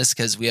thoughts on this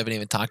because we haven't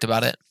even talked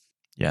about it.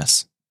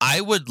 Yes. I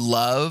would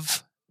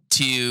love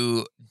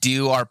to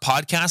do our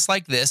podcast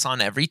like this on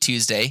every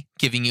Tuesday,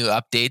 giving you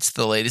updates,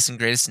 the latest and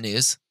greatest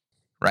news,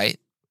 right?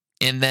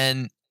 And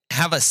then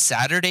have a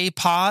Saturday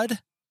pod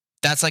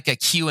that's like a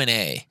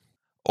Q&A,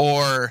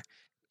 or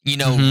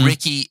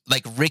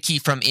Ricky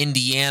from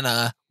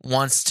Indiana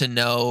wants to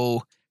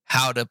know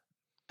how to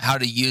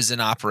use an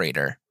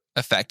operator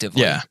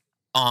effectively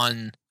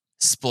on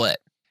Split.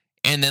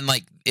 And then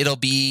it'll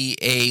be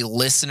a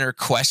listener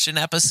question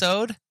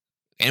episode,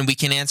 and we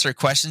can answer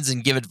questions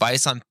and give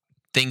advice on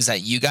things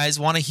that you guys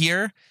want to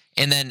hear.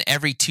 And then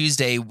every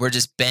Tuesday, we're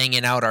just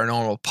banging out our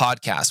normal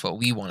podcast, what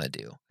we want to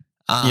do.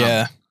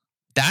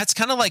 That's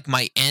kind of like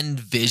my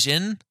end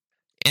vision.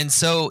 And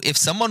so if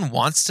someone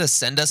wants to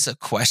send us a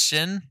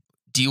question,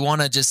 do you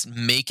want to just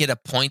make it a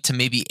point to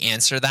maybe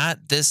answer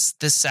that this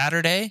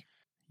Saturday?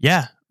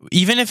 Yeah.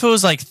 Even if it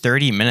was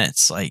 30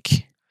 minutes,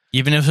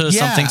 even if it was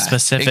something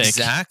specific.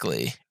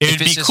 Exactly. It would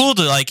be cool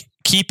to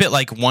keep it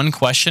 1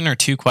 question or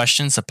 2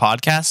 questions a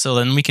podcast, so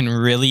then we can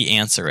really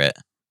answer it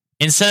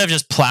instead of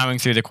just plowing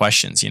through the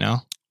questions,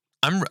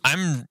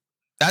 I'm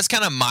that's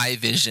kind of my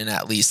vision,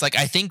 at least.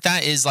 I think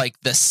that is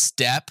the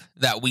step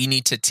that we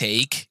need to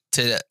take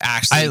to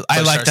actually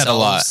I like that a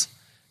lot.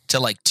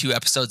 To 2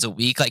 episodes a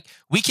week.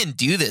 We can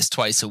do this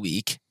twice a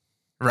week,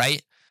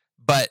 right?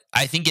 But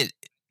I think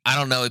I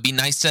don't know, it'd be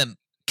nice to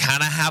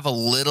kind of have a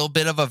little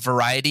bit of a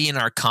variety in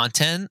our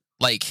content.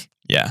 And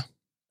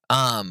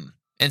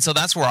so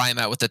that's where I'm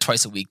at with the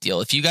twice a week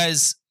deal. If you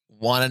guys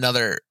want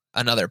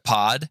another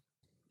pod,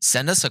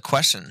 send us a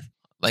question.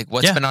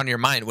 What's been on your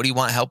mind? What do you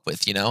want help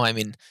with? I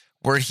mean,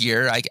 we're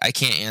here. I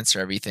can't answer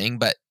everything,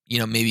 but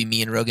maybe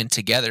me and Rogan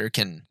together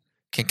can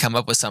come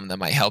up with something that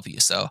might help you.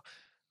 So,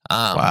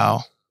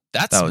 wow,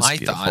 that's my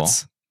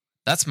thoughts.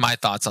 That's my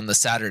thoughts on the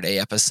Saturday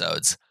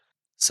episodes.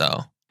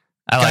 So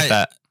I like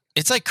that.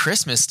 It's like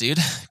Christmas, dude.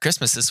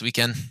 Christmas this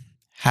weekend.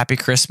 Happy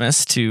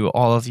Christmas to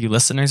all of you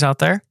listeners out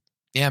there.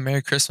 Yeah,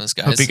 Merry Christmas,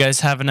 guys. Hope you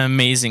guys have an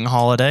amazing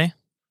holiday.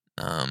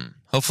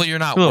 Hopefully you're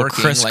not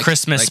working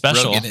Christmas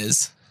special. Rogan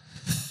is.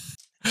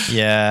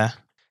 Yeah.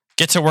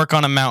 Get to work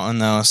on a mountain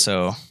though,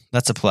 so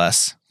that's a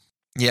plus.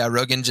 Yeah,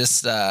 Rogan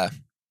just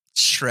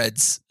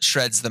shreds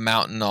the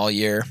mountain all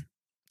year.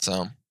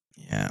 So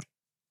yeah,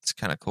 it's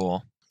kind of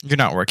cool. You're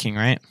not working,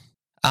 right?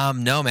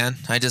 No, man.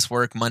 I just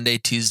work Monday,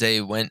 Tuesday,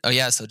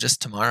 so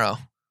just tomorrow.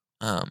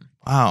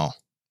 Wow.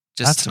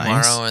 Just that's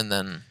tomorrow, nice. And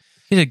then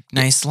you had a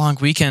nice long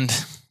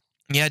weekend.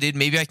 Yeah, dude.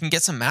 Maybe I can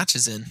get some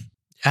matches in.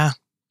 Yeah,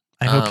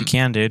 I hope you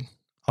can, dude.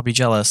 I'll be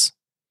jealous.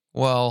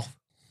 Well,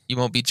 you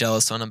won't be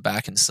jealous when I'm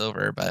back in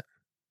silver, but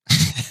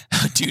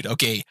dude,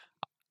 okay.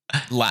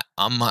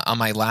 On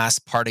my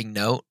last parting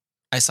note,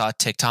 I saw a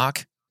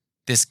TikTok.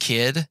 This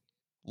kid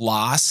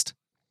lost,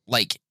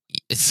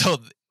 so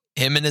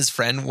him and his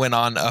friend went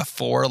on a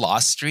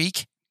 4-loss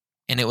streak,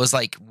 and it was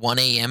like 1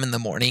 a.m. in the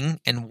morning,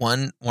 and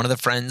one of the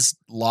friends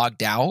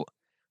logged out.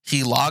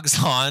 He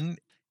logs on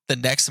the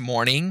next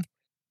morning,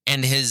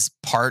 and his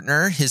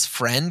partner, his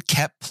friend,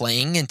 kept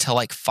playing until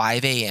like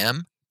 5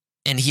 a.m.,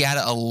 and he had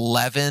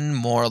 11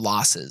 more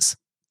losses.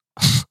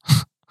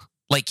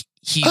 Like,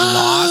 he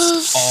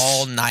lost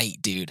all night,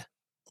 dude.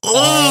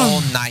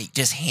 All night,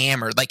 just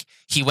hammered. Like,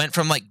 he went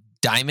from like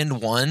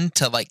diamond 1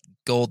 to like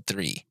gold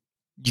 3.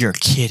 You're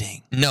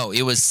kidding. No,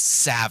 it was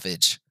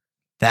savage.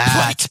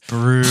 That's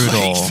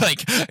brutal.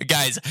 Like,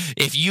 guys,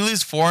 if you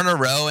lose 4 in a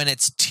row and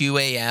it's 2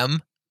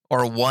 a.m.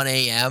 or 1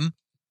 a.m.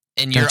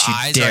 and your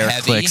eyes are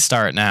heavy, click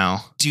start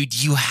now.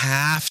 Dude, you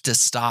have to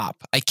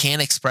stop. I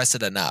can't express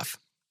it enough.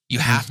 You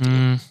have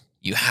to.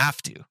 You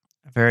have to.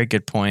 Very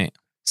good point.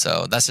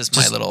 So that's just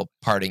my little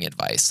parting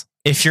advice.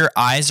 If your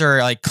eyes are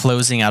like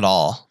closing at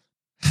all,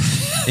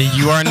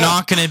 you are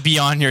not going to be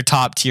on your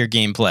top tier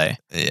gameplay.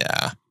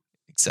 Yeah,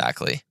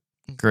 exactly.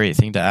 Great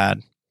thing to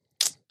add.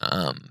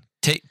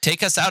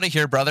 Take us out of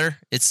here, brother.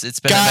 It's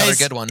been guys, another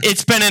good one.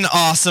 It's been an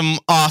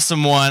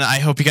awesome one. I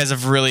hope you guys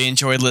have really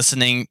enjoyed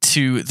listening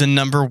to the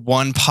number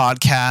 1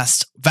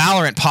 podcast,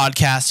 Valorant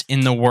podcast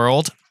in the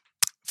world,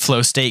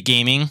 Flow State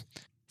Gaming.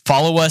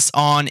 Follow us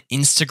on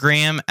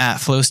Instagram at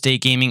Flow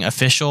State Gaming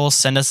Official.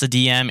 Send us a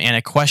DM and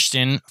a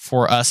question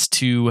for us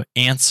to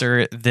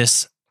answer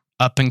this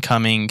up and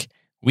coming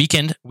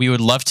weekend. We would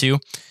love to.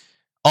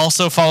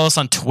 Also, follow us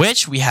on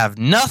Twitch. We have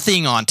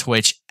nothing on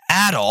Twitch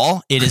at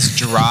all. It is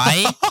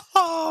dry,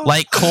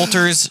 like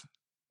Coulter's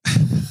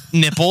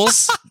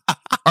nipples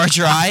are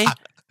dry.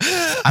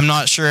 I'm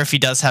not sure if he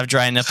does have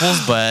dry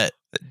nipples, but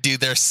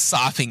dude, they're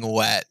sopping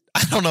wet.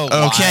 I don't know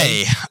why.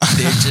 Okay.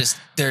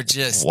 They're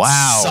just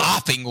wow.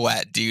 sopping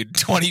wet, dude.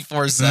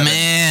 24/7.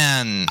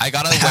 Man. I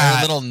gotta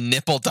wear little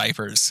nipple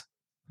diapers.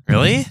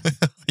 Really?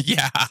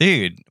 Yeah.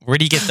 Dude, where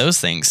do you get those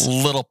things?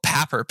 Little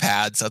papper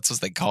pads. That's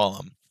what they call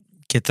them.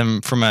 Get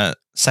them from a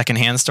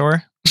secondhand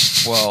store?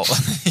 Well,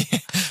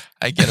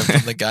 I get them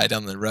from the guy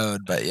down the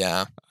road, but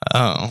yeah.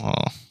 Oh,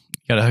 well,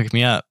 you gotta hook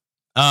me up.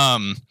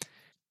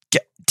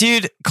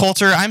 Dude,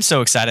 Coulter, I'm so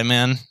excited,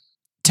 man.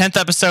 10th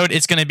episode,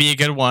 it's gonna be a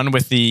good one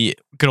with the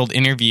good old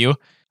interview.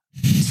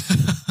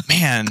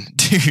 Man,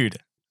 dude,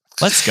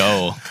 let's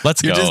go.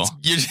 Let's go.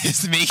 You're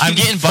just making. I'm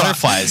getting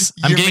butterflies.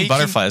 I'm getting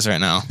butterflies right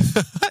now.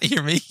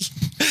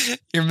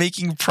 You're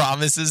making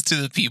promises to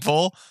the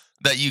people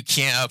that you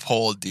can't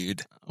uphold,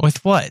 dude.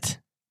 With what?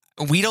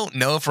 We don't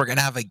know if we're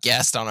gonna have a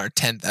guest on our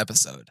 10th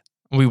episode.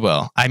 We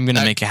will. I'm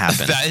gonna make it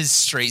happen. That is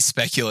straight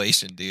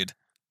speculation, dude.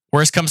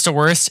 Worst comes to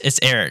worst, it's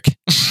Eric.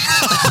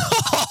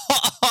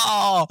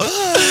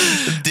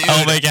 Dude,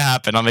 I'll make it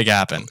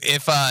happen.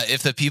 If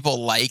the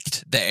people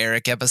liked the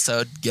Eric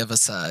episode, give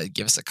us a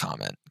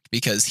comment,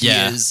 because he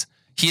is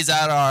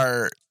at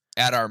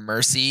our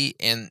mercy,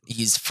 and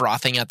he's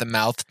frothing at the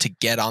mouth to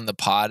get on the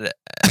pod at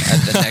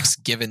the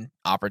next given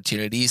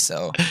opportunity.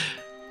 So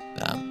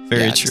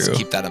very true. Just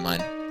keep that in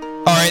mind.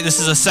 All right, this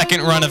is a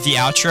second run of the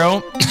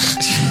outro.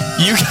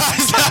 You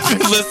guys have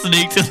been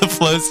listening to the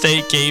Flow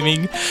State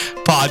Gaming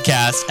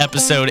Podcast,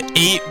 episode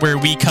 8, where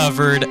we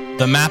covered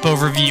the map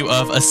overview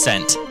of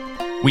Ascent.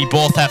 We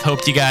both have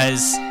hoped you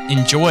guys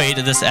enjoyed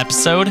this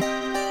episode.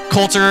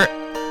 Coulter,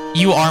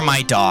 you are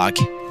my dog.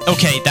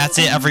 Okay, that's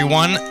it,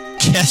 everyone.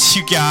 Catch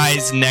you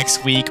guys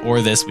next week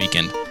or this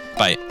weekend.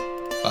 Bye.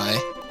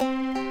 Bye.